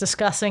were just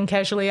discussing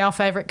casually our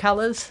favourite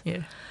colours.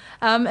 Yeah.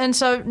 And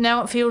so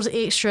now it feels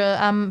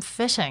extra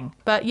fitting.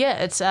 But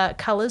yeah, it's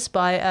Colours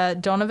by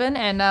Donovan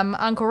and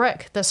Uncle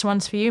Rick. This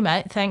one's for you,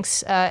 mate.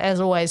 Thanks, as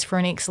always, for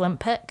an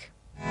excellent pick.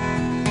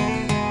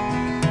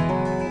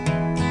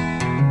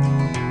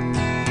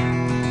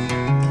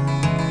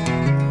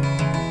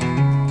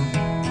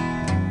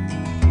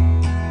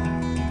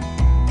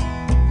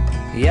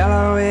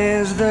 Yellow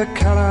is the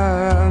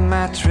colour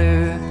my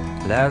true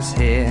love's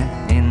here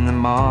in the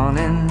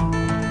morning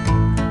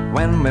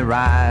when we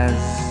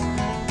rise.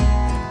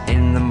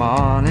 In the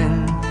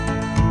morning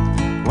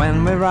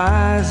when we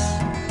rise,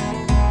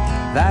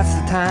 that's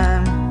the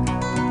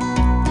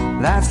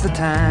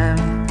time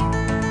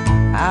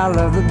I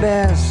love the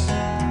best.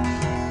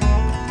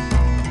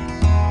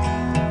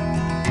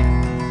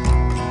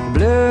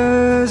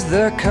 Blue's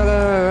the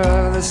color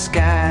of the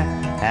sky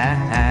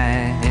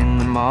in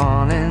the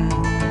morning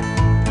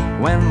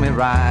when we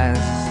rise.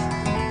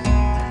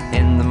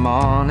 In the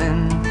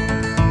morning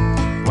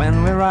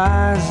when we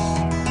rise,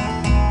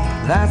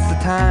 that's the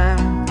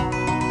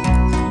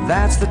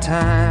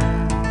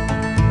time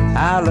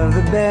I love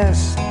the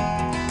best.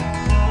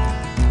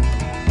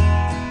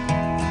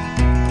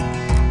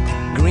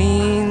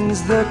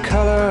 Green's the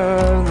color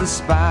of the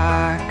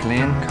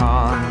sparkling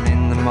corn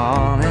in the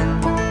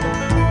morning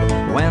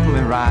when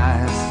we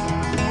rise.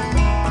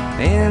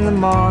 In the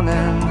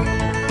morning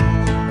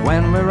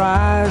when we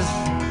rise,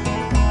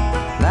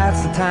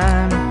 that's the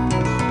time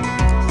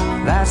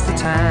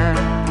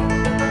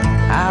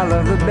I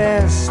love the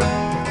best.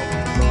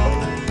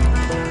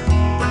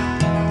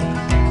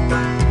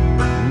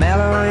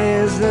 Mellow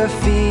is the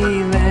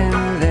feeling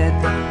that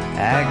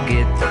I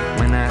get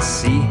when I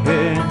see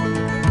her.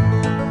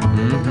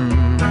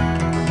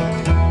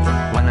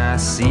 When I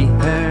see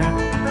her,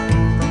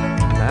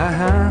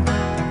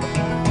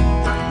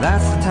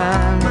 that's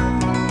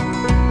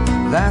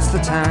the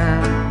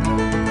time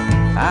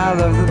I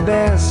love the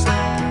best.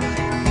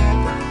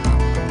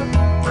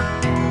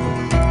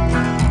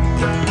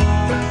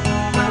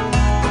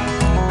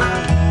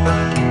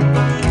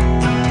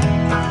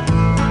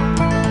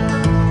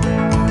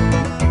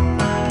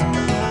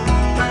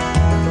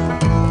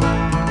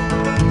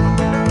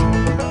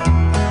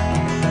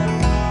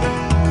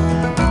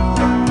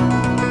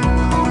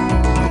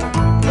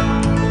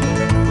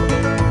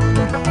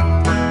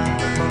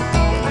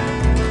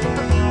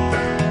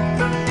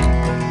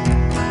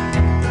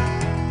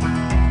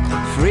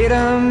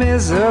 Freedom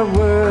is a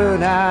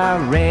word I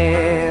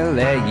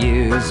rarely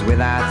use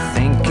without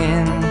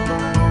thinking.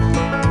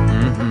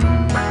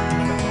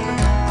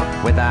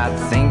 Without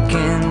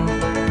thinking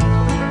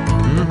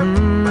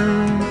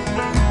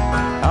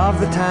of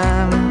the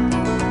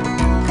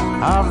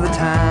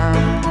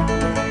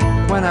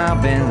time when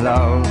I've been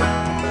low.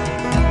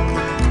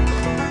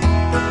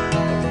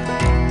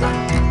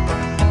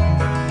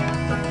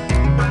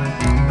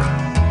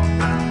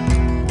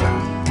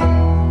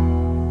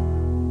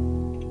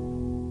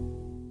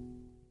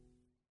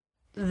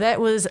 That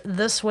was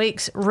this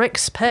week's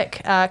Rick's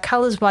Pick,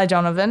 Colours by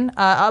Donovan.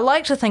 I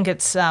like to think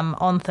it's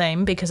on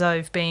theme because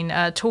I've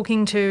been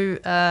talking to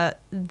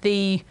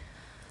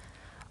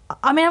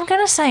I'm going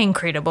to say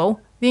the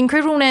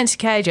incredible Nancy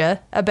Caiger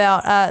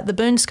about the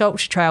Boon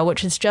Sculpture Trail,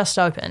 which has just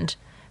opened.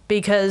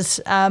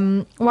 Because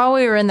while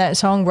we were in that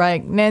song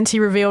break, Nancy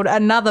revealed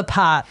another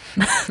part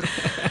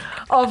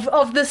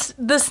of this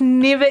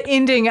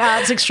never-ending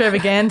arts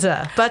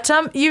extravaganza. But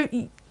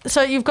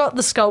so you've got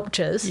the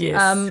sculptures,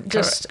 Yes,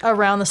 just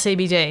around the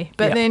CBD,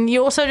 but Yeah. then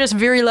you also just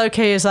very low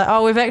key is like,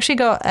 oh, we've actually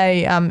got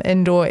a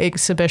indoor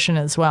exhibition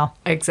as well.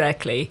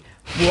 Exactly.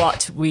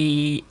 What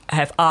we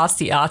have asked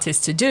the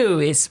artists to do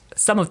is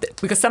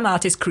because some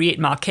artists create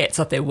maquettes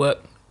of their work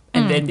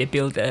and then they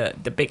build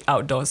the big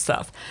outdoor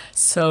stuff.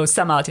 So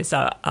some artists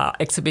are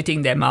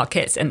exhibiting their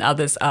maquettes and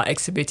others are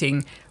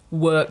exhibiting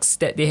works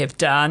that they have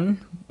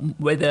done,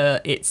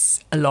 whether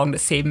it's along the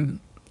same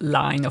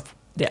line of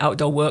the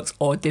outdoor works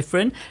or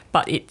different,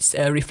 but it's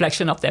a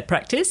reflection of their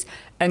practice.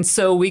 And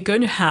so we're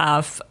going to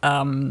have,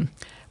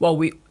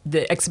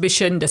 the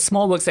exhibition, the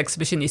Small Works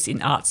exhibition is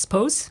in Arts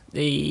Post,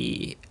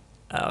 and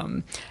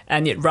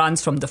it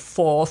runs from the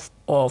 4th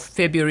of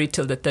February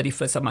till the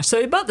 31st of March.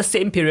 So about the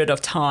same period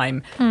of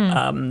time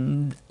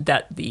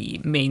that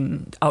the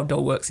main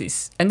outdoor works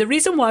is. And the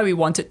reason why we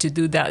wanted to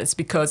do that is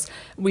because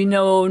we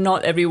know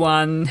not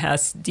everyone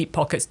has deep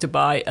pockets to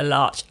buy a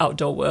large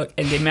outdoor work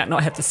and they might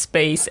not have the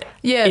space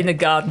in the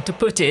garden to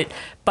put it,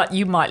 but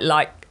you might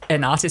like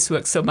an artist's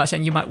work so much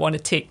and you might want to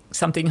take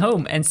something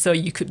home. And so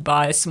you could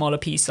buy a smaller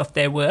piece of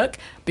their work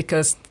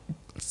because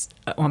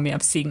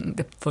I've seen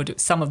the photo.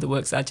 Some of the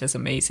works are just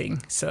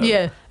amazing. So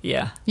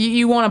yeah,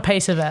 You want a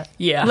piece of it,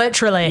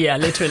 literally. Yeah,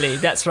 literally.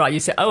 That's right. You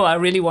say, oh, I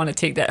really want to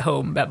take that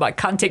home, but I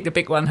can't take the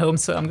big one home,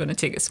 so I'm going to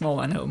take a small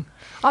one home.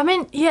 I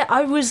mean, yeah,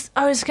 I was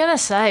gonna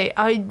say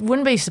I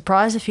wouldn't be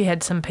surprised if you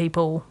had some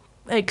people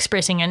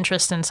expressing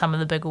interest in some of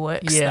the bigger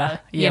works. Though,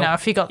 you know,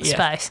 if you got the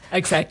space.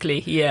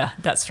 Exactly. Yeah,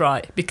 that's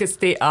right. Because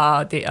they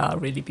are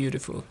really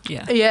beautiful.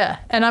 Yeah. Yeah,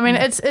 and I mean,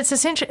 it's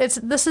essential.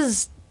 This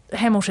is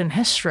Hamilton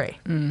history.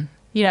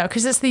 You know,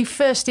 because it's the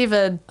first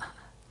ever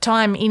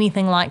time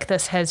anything like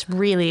this has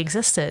really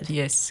existed.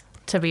 Yes.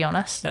 To be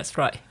honest. That's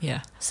right,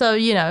 yeah. So,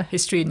 you know.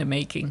 History in the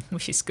making,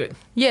 which is good.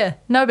 Yeah,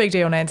 no big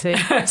deal, Nancy.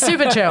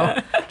 Super chill.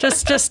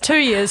 Just 2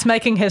 years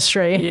making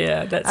history.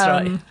 Yeah, that's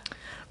right.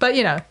 But,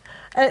 you know,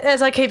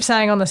 as I keep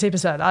saying on this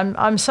episode,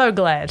 I'm so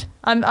glad.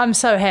 I'm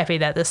so happy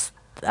that this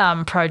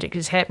project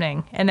is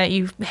happening and that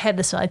you had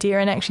this idea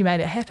and actually made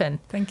it happen.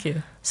 Thank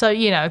you. So,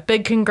 you know,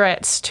 big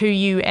congrats to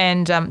you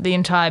and the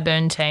entire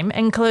Boon team,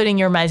 including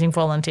your amazing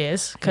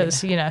volunteers,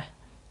 because, you know,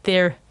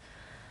 they're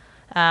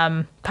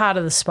part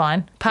of the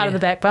spine, part of the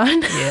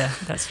backbone. Yeah,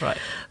 that's right.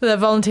 The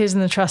volunteers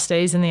and the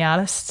trustees and the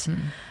artists.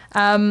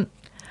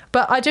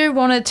 But I do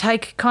want to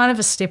take kind of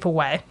a step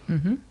away.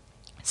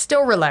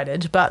 Still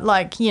related, but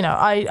like, you know,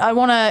 I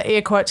want to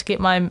air quotes get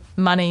my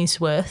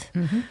money's worth.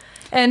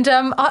 And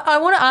I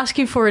want to ask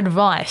you for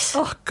advice.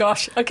 Oh,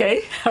 gosh.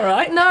 Okay. All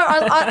right. No,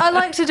 I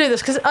like to do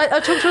this because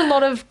I talk to a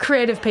lot of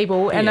creative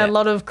people and a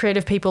lot of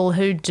creative people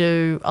who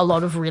do a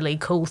lot of really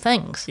cool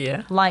things.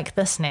 Yeah. Like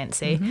this,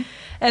 Nancy.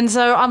 And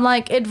so I'm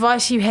like,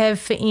 advice you have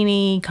for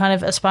any kind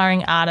of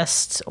aspiring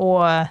artists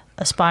or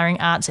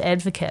aspiring arts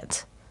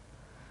advocates?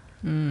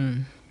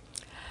 Well,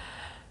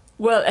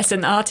 as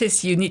an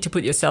artist, you need to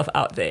put yourself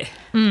out there.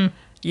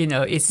 You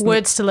know, it's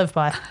words to live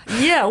by.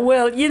 Yeah,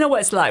 well, you know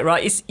what it's like,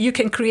 right? You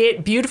can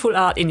create beautiful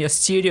art in your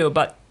studio,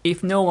 but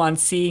if no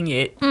one's seeing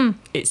it,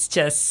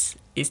 it's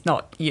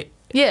not.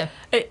 Yeah.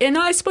 And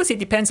I suppose it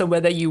depends on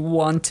whether you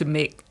want to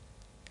make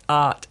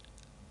art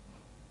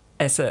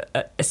as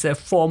a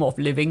form of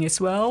living as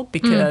well,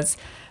 because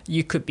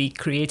you could be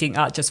creating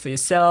art just for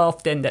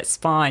yourself, then that's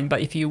fine.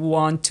 But if you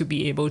want to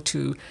be able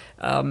to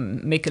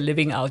make a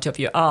living out of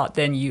your art,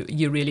 then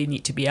you really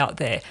need to be out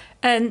there.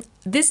 And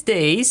these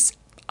days,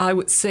 I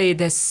would say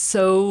there's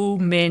so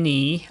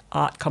many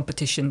art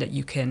competition that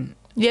you can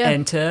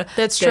enter.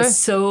 That's true. There's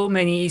so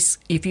many,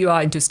 if you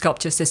are into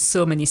sculptures, there's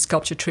so many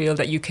sculpture trail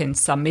that you can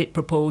submit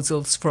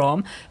proposals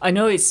from. I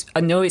know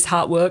it's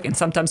hard work and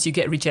sometimes you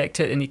get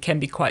rejected and it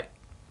can be quite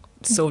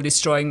soul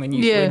destroying when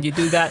you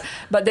do that.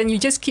 But then you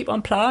just keep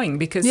on plowing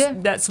because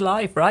that's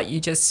life, right?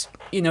 You just,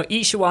 you know,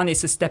 each one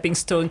is a stepping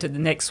stone to the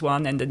next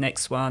one and the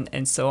next one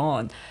and so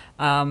on.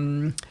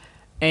 And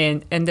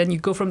then you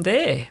go from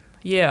there.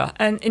 Yeah,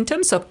 and in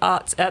terms of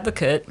arts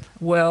advocate,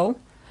 well,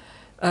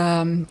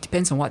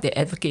 depends on what they're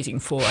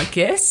advocating for, I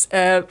guess.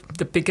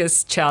 The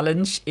biggest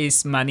challenge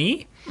is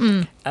money.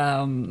 You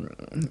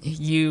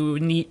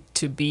need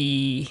to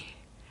be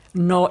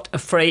not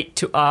afraid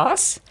to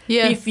ask.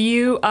 Yeah. If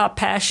you are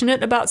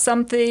passionate about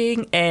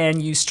something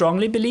and you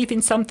strongly believe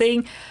in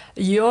something,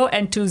 your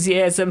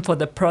enthusiasm for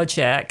the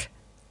project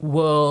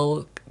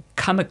will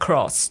come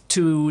across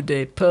to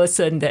the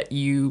person that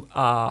you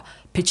are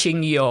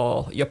pitching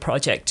your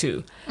project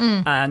to,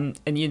 and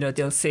you know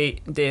they'll say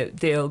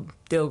they'll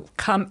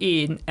come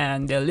in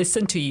and they'll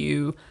listen to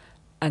you,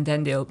 and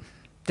then they'll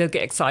get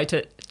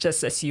excited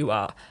just as you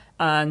are,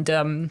 and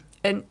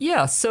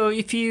yeah. So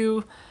if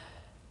you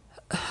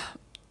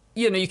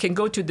you can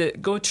go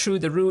through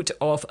the route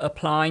of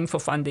applying for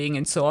funding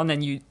and so on,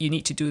 and you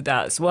need to do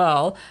that as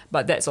well.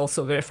 But that's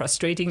also very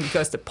frustrating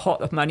because the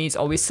pot of money is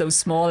always so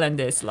small and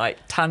there's like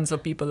tons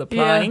of people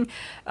applying.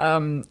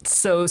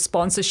 So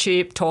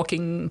sponsorship,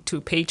 talking to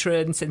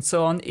patrons and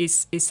so on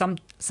is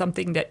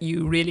something that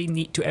you really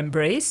need to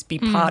embrace, be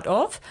part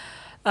of.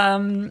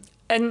 And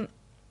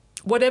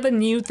whatever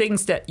new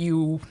things that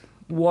you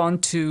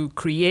want to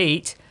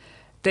create,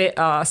 there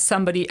are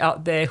somebody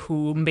out there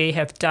who may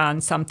have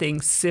done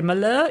something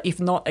similar, if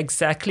not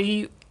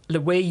exactly the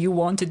way you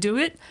want to do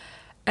it.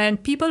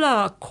 And people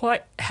are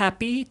quite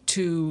happy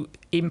to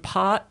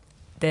impart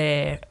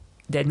their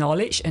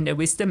knowledge and their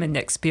wisdom and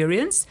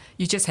experience.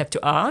 You just have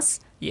to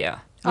ask. Yeah.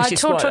 I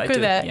took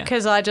that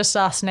because I just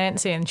asked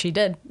Nancy and she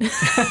did.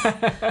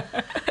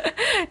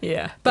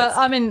 Yeah. But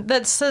I mean,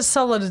 that's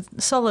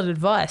solid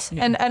advice.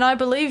 Yeah. And I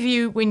believe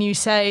you when you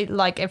say,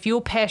 like, if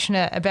you're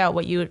passionate about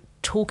what you're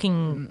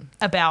talking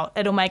about,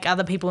 it'll make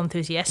other people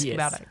enthusiastic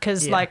about it.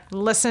 Because, like,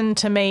 listen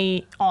to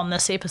me on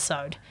this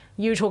episode.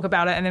 You talk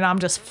about it and then I'm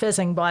just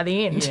fizzing by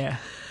the end. Yeah.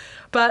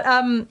 But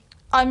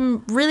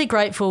I'm really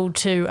grateful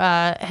to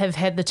have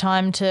had the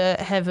time to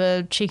have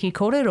a cheeky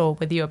kōrero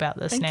with you about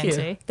this,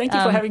 Nancy. Thank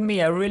you for having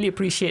me. I really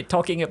appreciate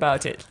talking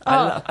about it.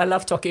 I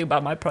love talking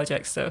about my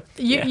projects. So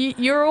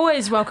you're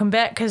always welcome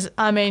back because,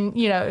 I mean,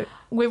 you know,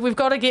 we've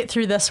got to get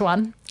through this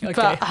one. Okay.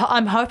 But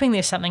I'm hoping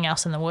there's something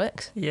else in the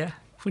works. Yeah.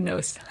 Who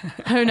knows?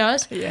 Who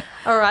knows? Yeah.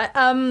 All right.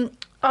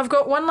 I've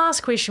got one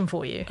last question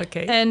for you.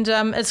 Okay. And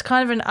it's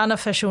kind of an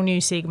unofficial new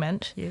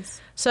segment.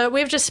 Yes. So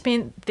we've just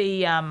spent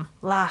the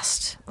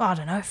last,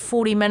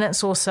 40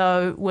 minutes or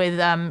so with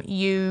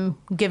you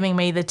giving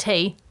me the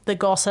tea, the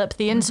gossip,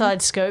 the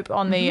inside scoop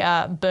on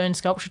the Boon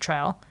Sculpture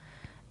Trail.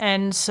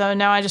 And so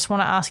now I just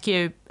want to ask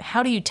you,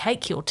 how do you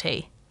take your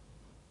tea?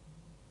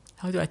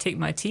 How do I take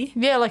my tea?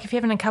 Yeah, like if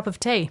you're having a cup of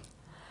tea.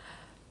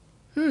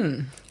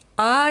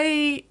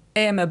 I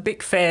am a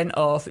big fan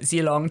of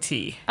Ceylon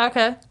tea.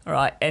 Okay. All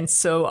right. And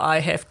so I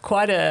have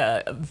quite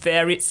a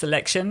varied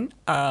selection.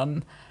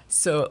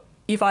 So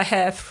if I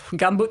have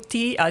gumboot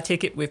tea, I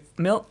take it with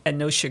milk and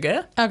no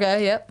sugar.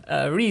 Okay, yep.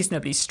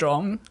 Reasonably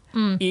strong.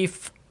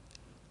 If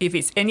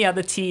it's any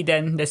other tea,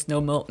 then there's no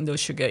milk, no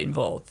sugar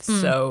involved.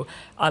 So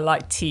I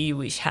like tea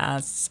which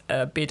has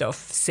a bit of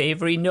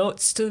savory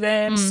notes to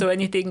them. So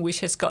anything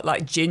which has got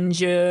like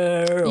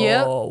ginger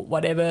or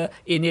whatever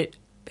in it,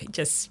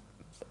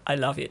 I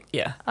love it.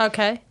 Yeah.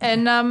 Okay.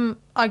 And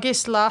I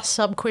guess last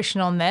sub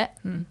question on that,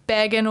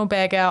 bag in or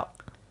bag out?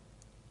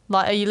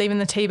 Like, are you leaving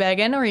the tea bag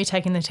in or are you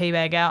taking the tea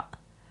bag out?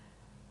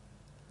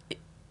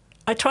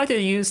 I try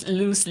to use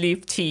loose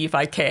leaf tea if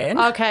I can.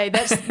 Okay,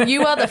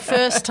 you are the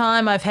first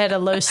time I've had a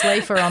loose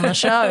leafer on the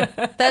show.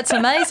 That's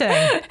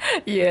amazing.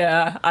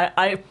 Yeah,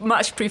 I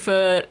much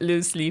prefer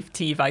loose leaf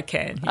tea if I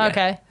can. Yeah.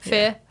 Okay,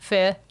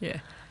 fair. Yeah.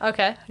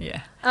 Okay.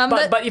 Yeah.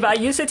 But but if I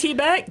use a tea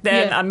bag,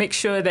 then I make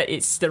sure that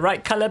it's the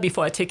right color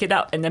before I take it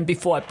out and then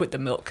before I put the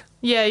milk.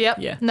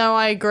 Yeah. No,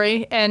 I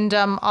agree. And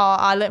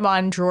I let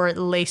mine draw at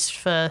least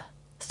for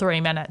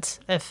 3 minutes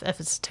if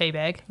it's a tea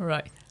bag.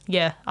 Right.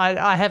 Yeah,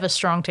 I have a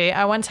strong tea.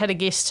 I once had a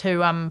guest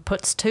who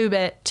puts two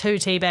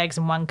tea bags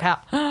in one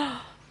cup.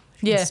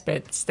 Yeah.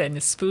 Stand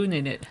a spoon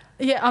in it.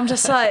 Yeah, I'm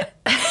just like,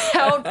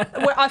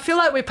 I feel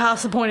like we're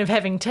past the point of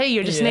having tea.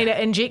 You just need to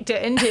inject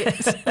it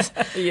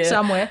into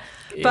somewhere.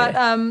 But,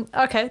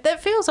 okay,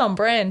 that feels on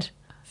brand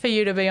for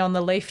you to be on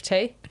the leaf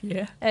tea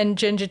and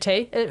ginger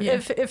tea.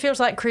 It feels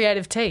like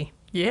creative tea.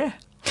 Yeah.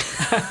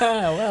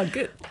 Well,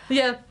 good.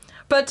 Yeah.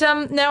 But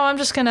now I'm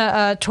just going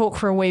to talk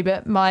for a wee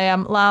bit. My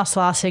last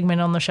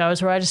segment on the show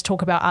is where I just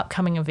talk about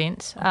upcoming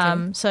events.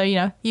 Okay. So, you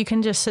know, you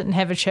can just sit and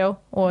have a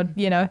chill or,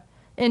 you know,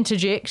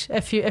 interject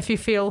if you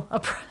feel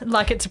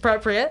like it's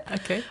appropriate.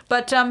 Okay.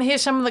 But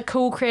here's some of the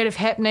cool creative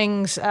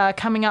happenings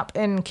coming up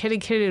in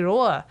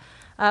Kirikiriroa.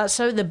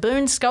 So the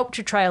Boon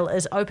Sculpture Trail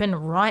is open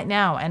right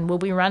now and will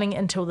be running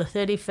until the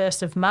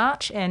 31st of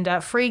March. And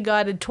free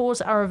guided tours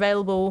are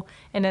available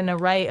in an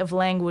array of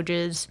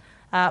languages,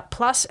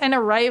 plus an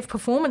array of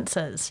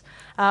performances.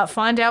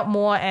 Find out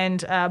more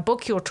and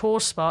book your tour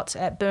spots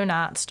at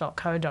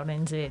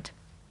boonarts.co.nz.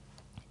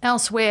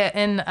 Elsewhere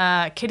in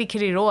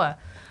Kirikiriroa,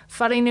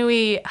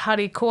 Wharenui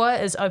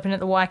Harikoa is open at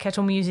the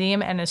Waikato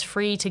Museum and is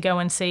free to go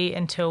and see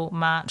until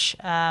March.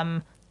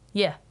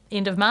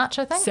 End of March,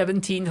 I think?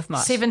 17th of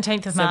March.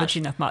 17th of March.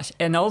 17th of March.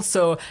 And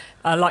also,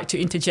 I'd like to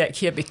interject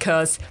here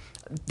because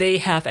they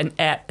have an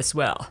app as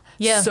well.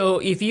 Yeah. So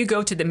if you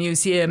go to the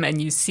museum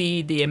and you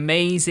see the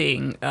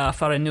amazing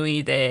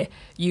Wharenui there,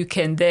 you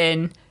can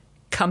then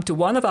come to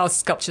one of our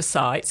sculpture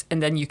sites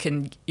and then you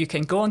can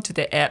go onto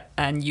the app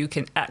and you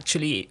can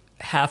actually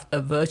have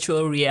a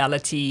virtual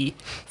reality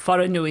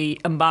Wharenui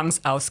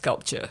amongst our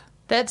sculpture.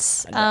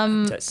 That's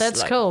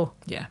like, cool.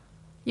 Yeah.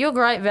 You're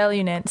great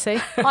value, Nancy.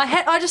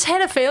 I just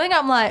had a feeling.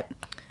 I'm like,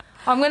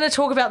 I'm going to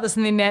talk about this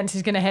and then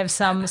Nancy's going to have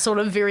some sort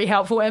of very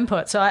helpful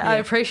input. So I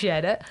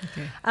appreciate it.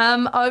 Okay.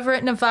 Over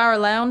at Navara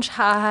Lounge,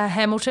 Ha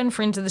Hamilton,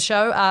 friends of the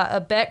show, are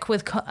back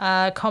with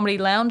comedy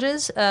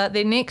lounges.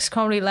 Their next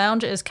comedy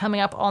lounge is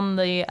coming up on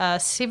the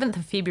 7th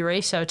of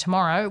February, so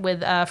tomorrow,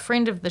 with a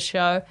friend of the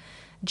show,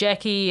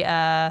 Jackie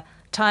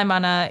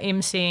Taimana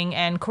emceeing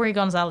and Corey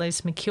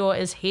Gonzalez-McCure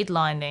is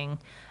headlining.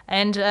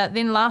 And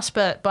then last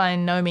but by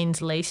no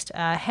means least,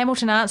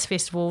 Hamilton Arts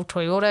Festival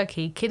Toyota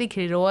ki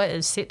Kirikiriroa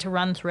is set to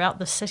run throughout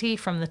the city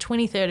from the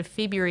 23rd of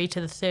February to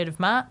the 3rd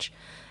of March.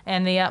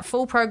 And the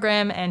full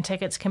program and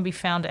tickets can be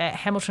found at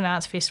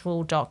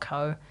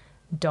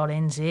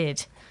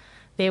hamiltonartsfestival.co.nz.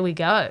 there we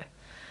go.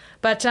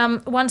 But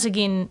once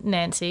again,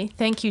 Nancy,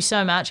 thank you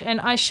so much.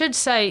 And I should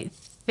say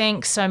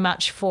thanks so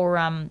much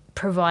for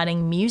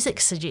providing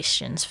music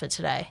suggestions for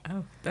today.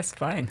 Oh, that's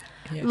fine.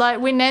 Yeah. Like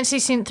when Nancy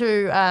sent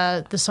through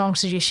the song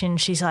suggestion,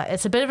 she's like,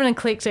 it's a bit of an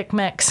eclectic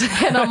mix.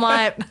 And I'm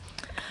like,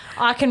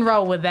 I can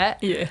roll with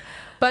that. Yeah.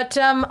 But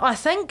I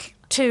think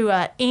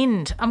to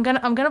end, I'm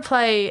gonna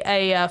play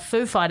a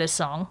Foo Fighters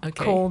song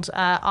called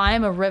 "I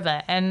Am a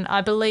River," and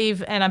I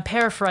believe, and I'm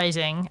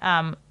paraphrasing,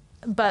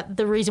 but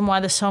the reason why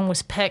the song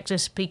was picked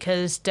is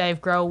because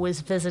Dave Grohl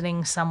was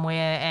visiting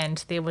somewhere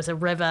and there was a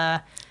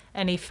river,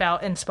 and he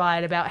felt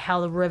inspired about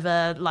how the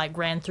river like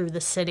ran through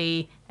the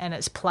city and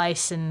its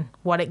place and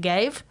what it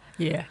gave.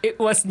 Yeah, it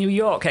was New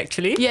York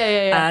actually.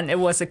 Yeah. And it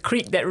was a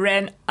creek that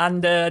ran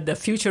under the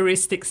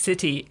futuristic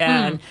city.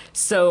 And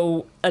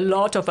so a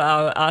lot of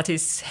our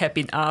artists have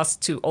been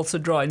asked to also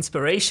draw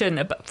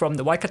inspiration from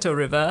the Waikato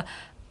River.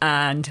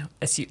 And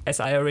as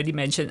I already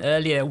mentioned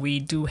earlier, we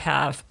do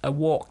have a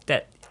walk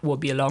that will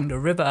be along the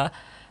river.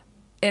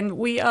 And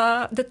we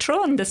are the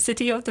Tron, the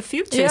city of the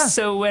future. Yeah.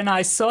 So when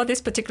I saw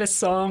this particular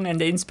song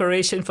and the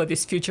inspiration for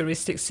this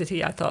futuristic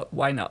city, I thought,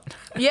 why not?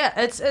 Yeah,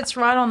 it's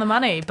right on the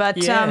money. But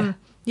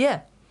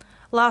yeah.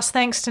 Last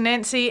thanks to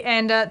Nancy,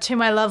 and to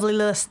my lovely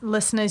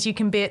listeners, you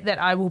can bet that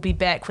I will be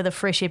back with a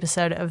fresh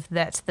episode of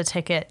That's the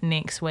Ticket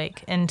next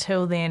week.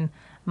 Until then,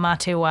 mā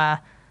te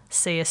wā.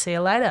 See you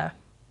later.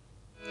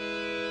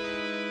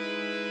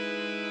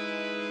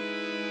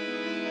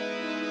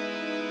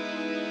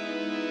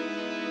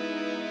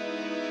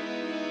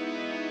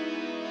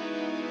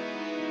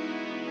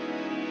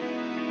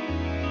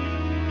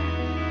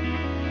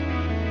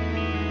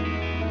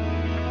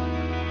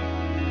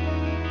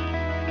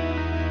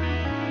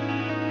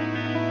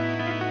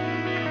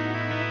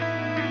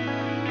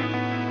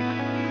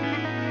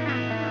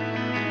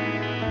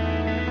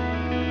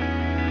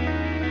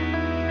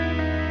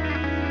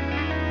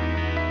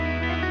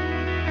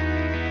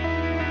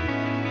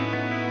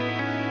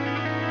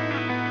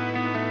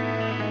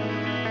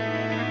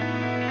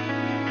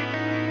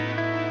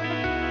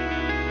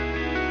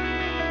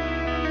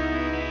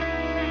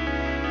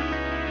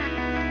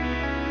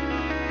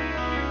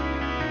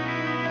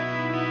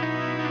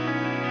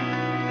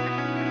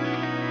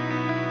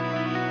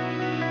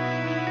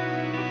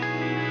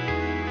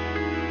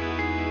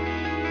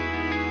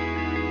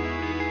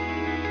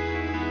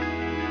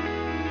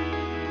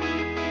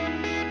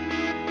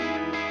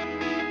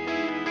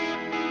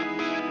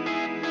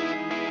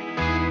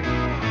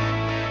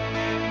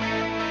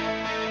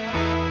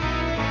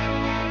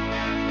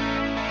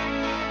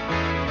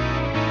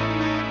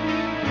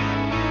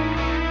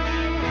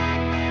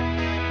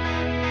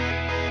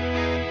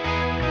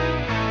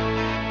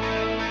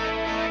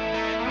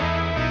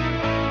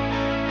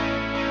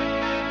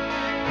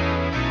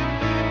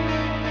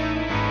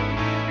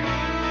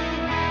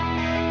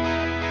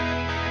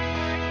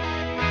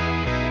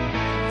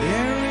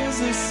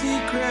 A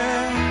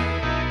secret,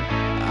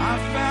 I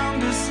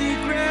found a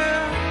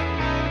secret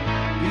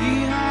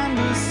behind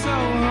a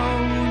Soho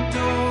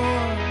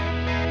door.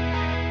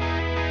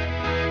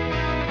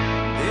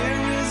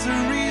 There is a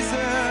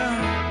reason,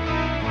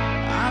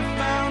 I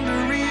found a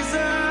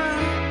reason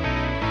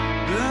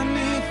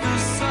beneath the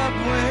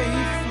subway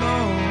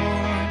floor.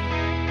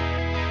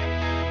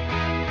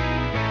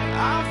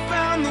 I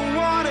found the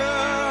water,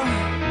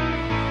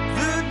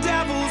 the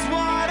devil's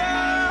water,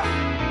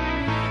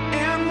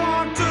 and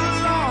walked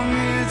along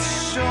its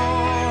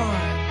shore.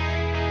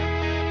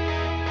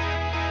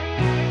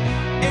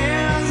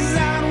 Is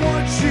that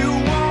what you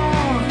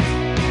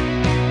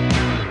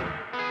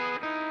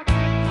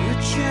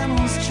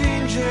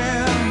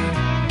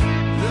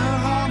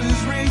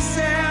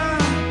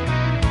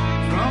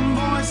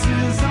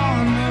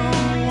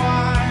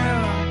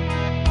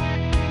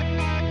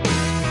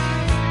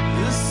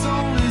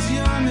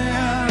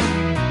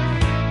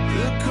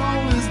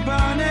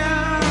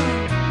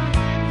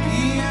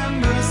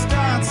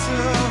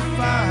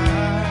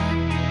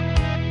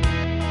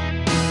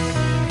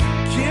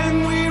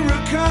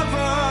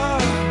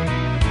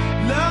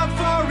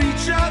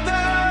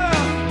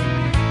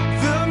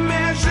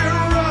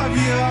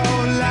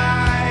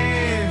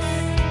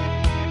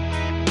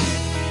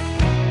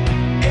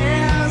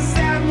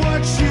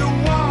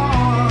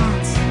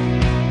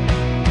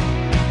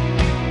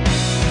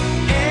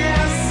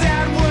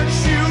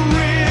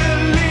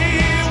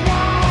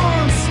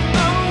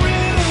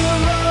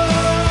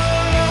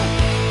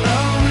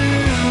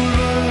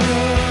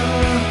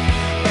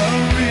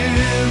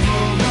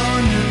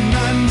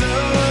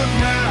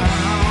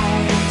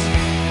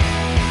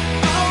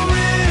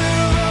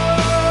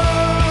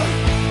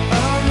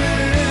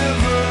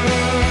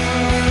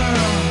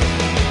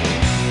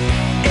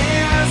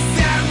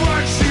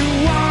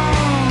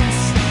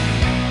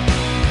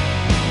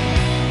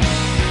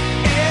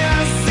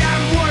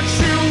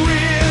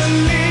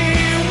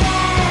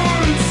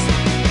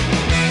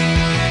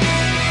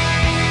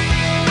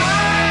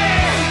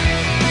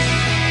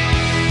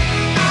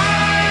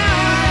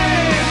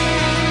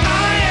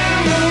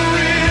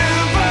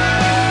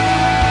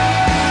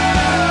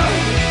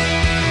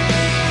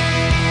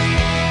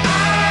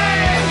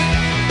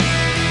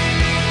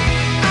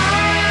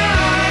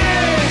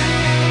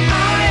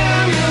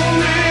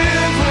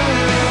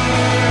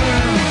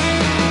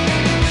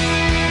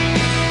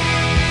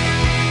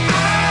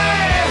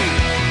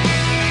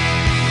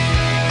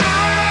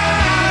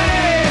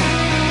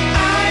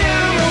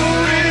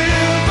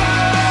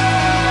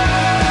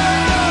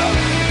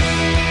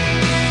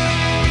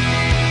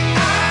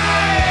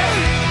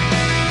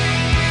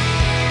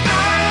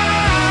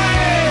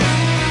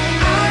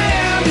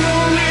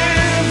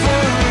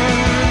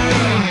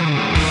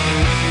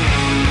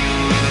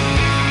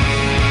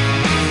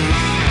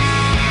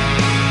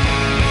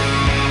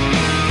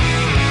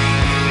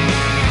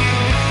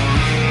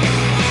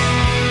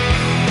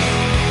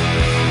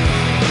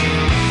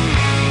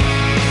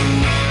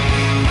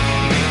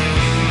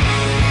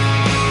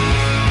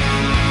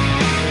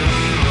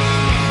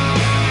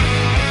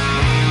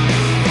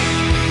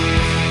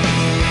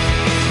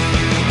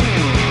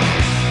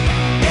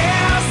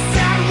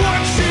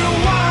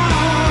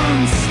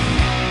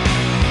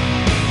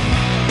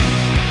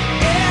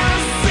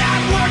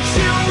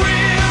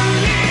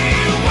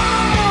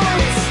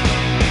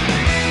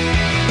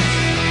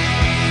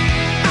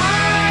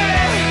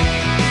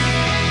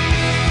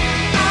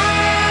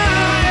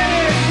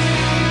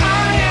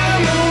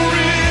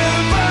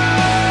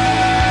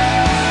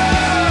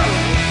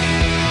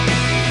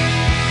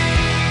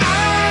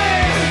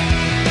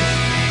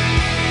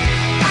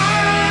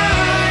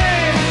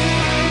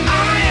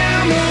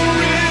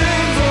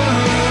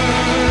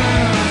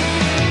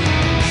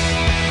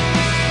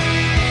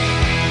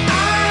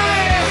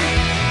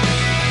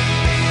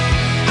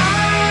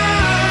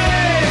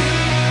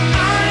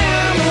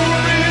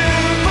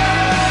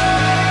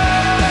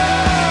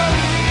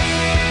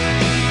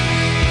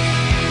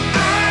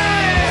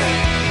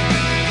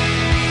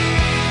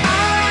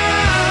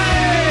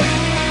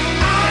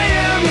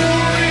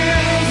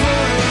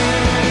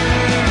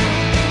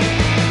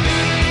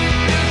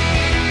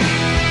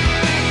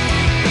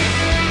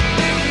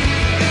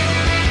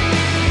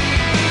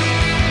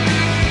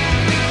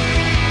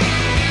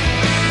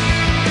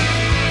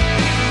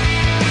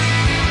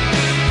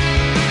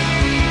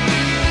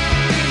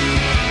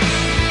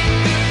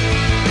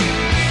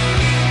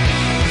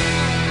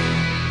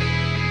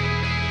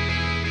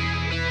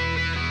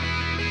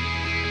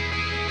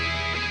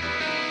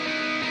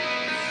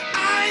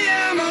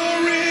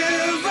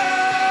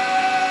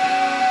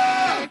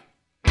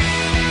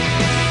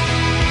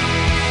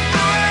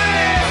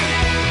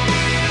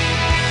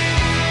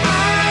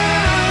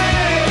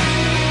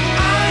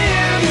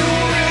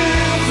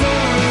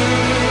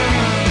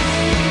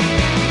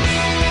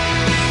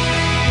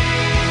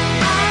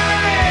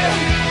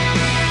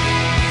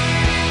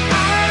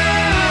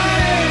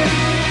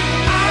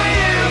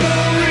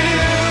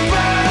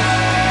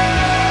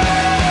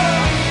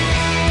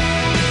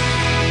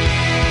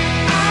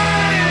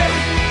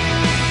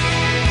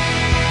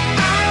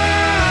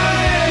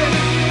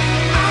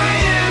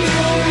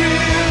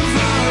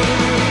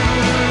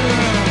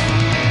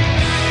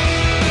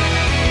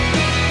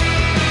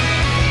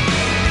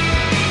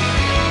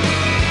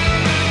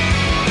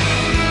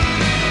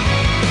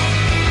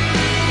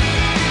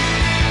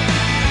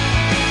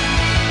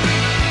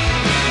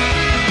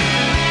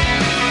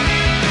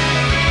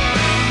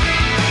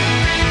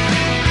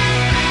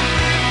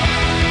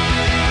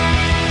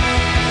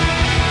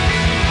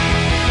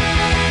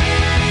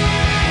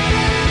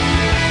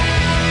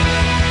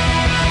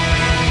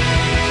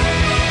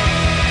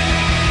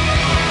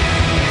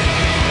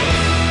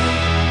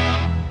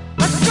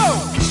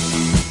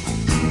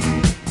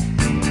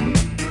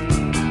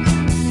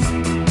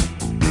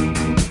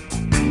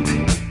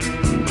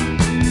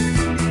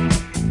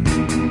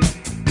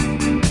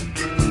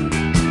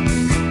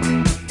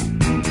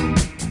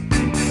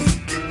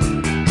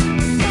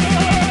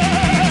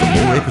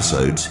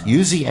episodes,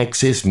 use the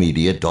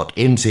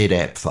accessmedia.nz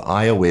app for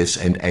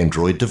iOS and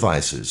Android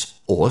devices,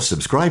 or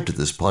subscribe to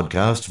this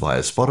podcast via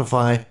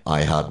Spotify,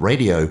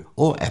 iHeartRadio,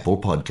 or Apple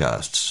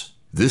Podcasts.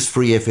 This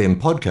Free FM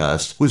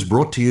podcast was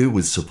brought to you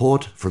with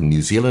support from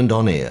New Zealand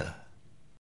On Air.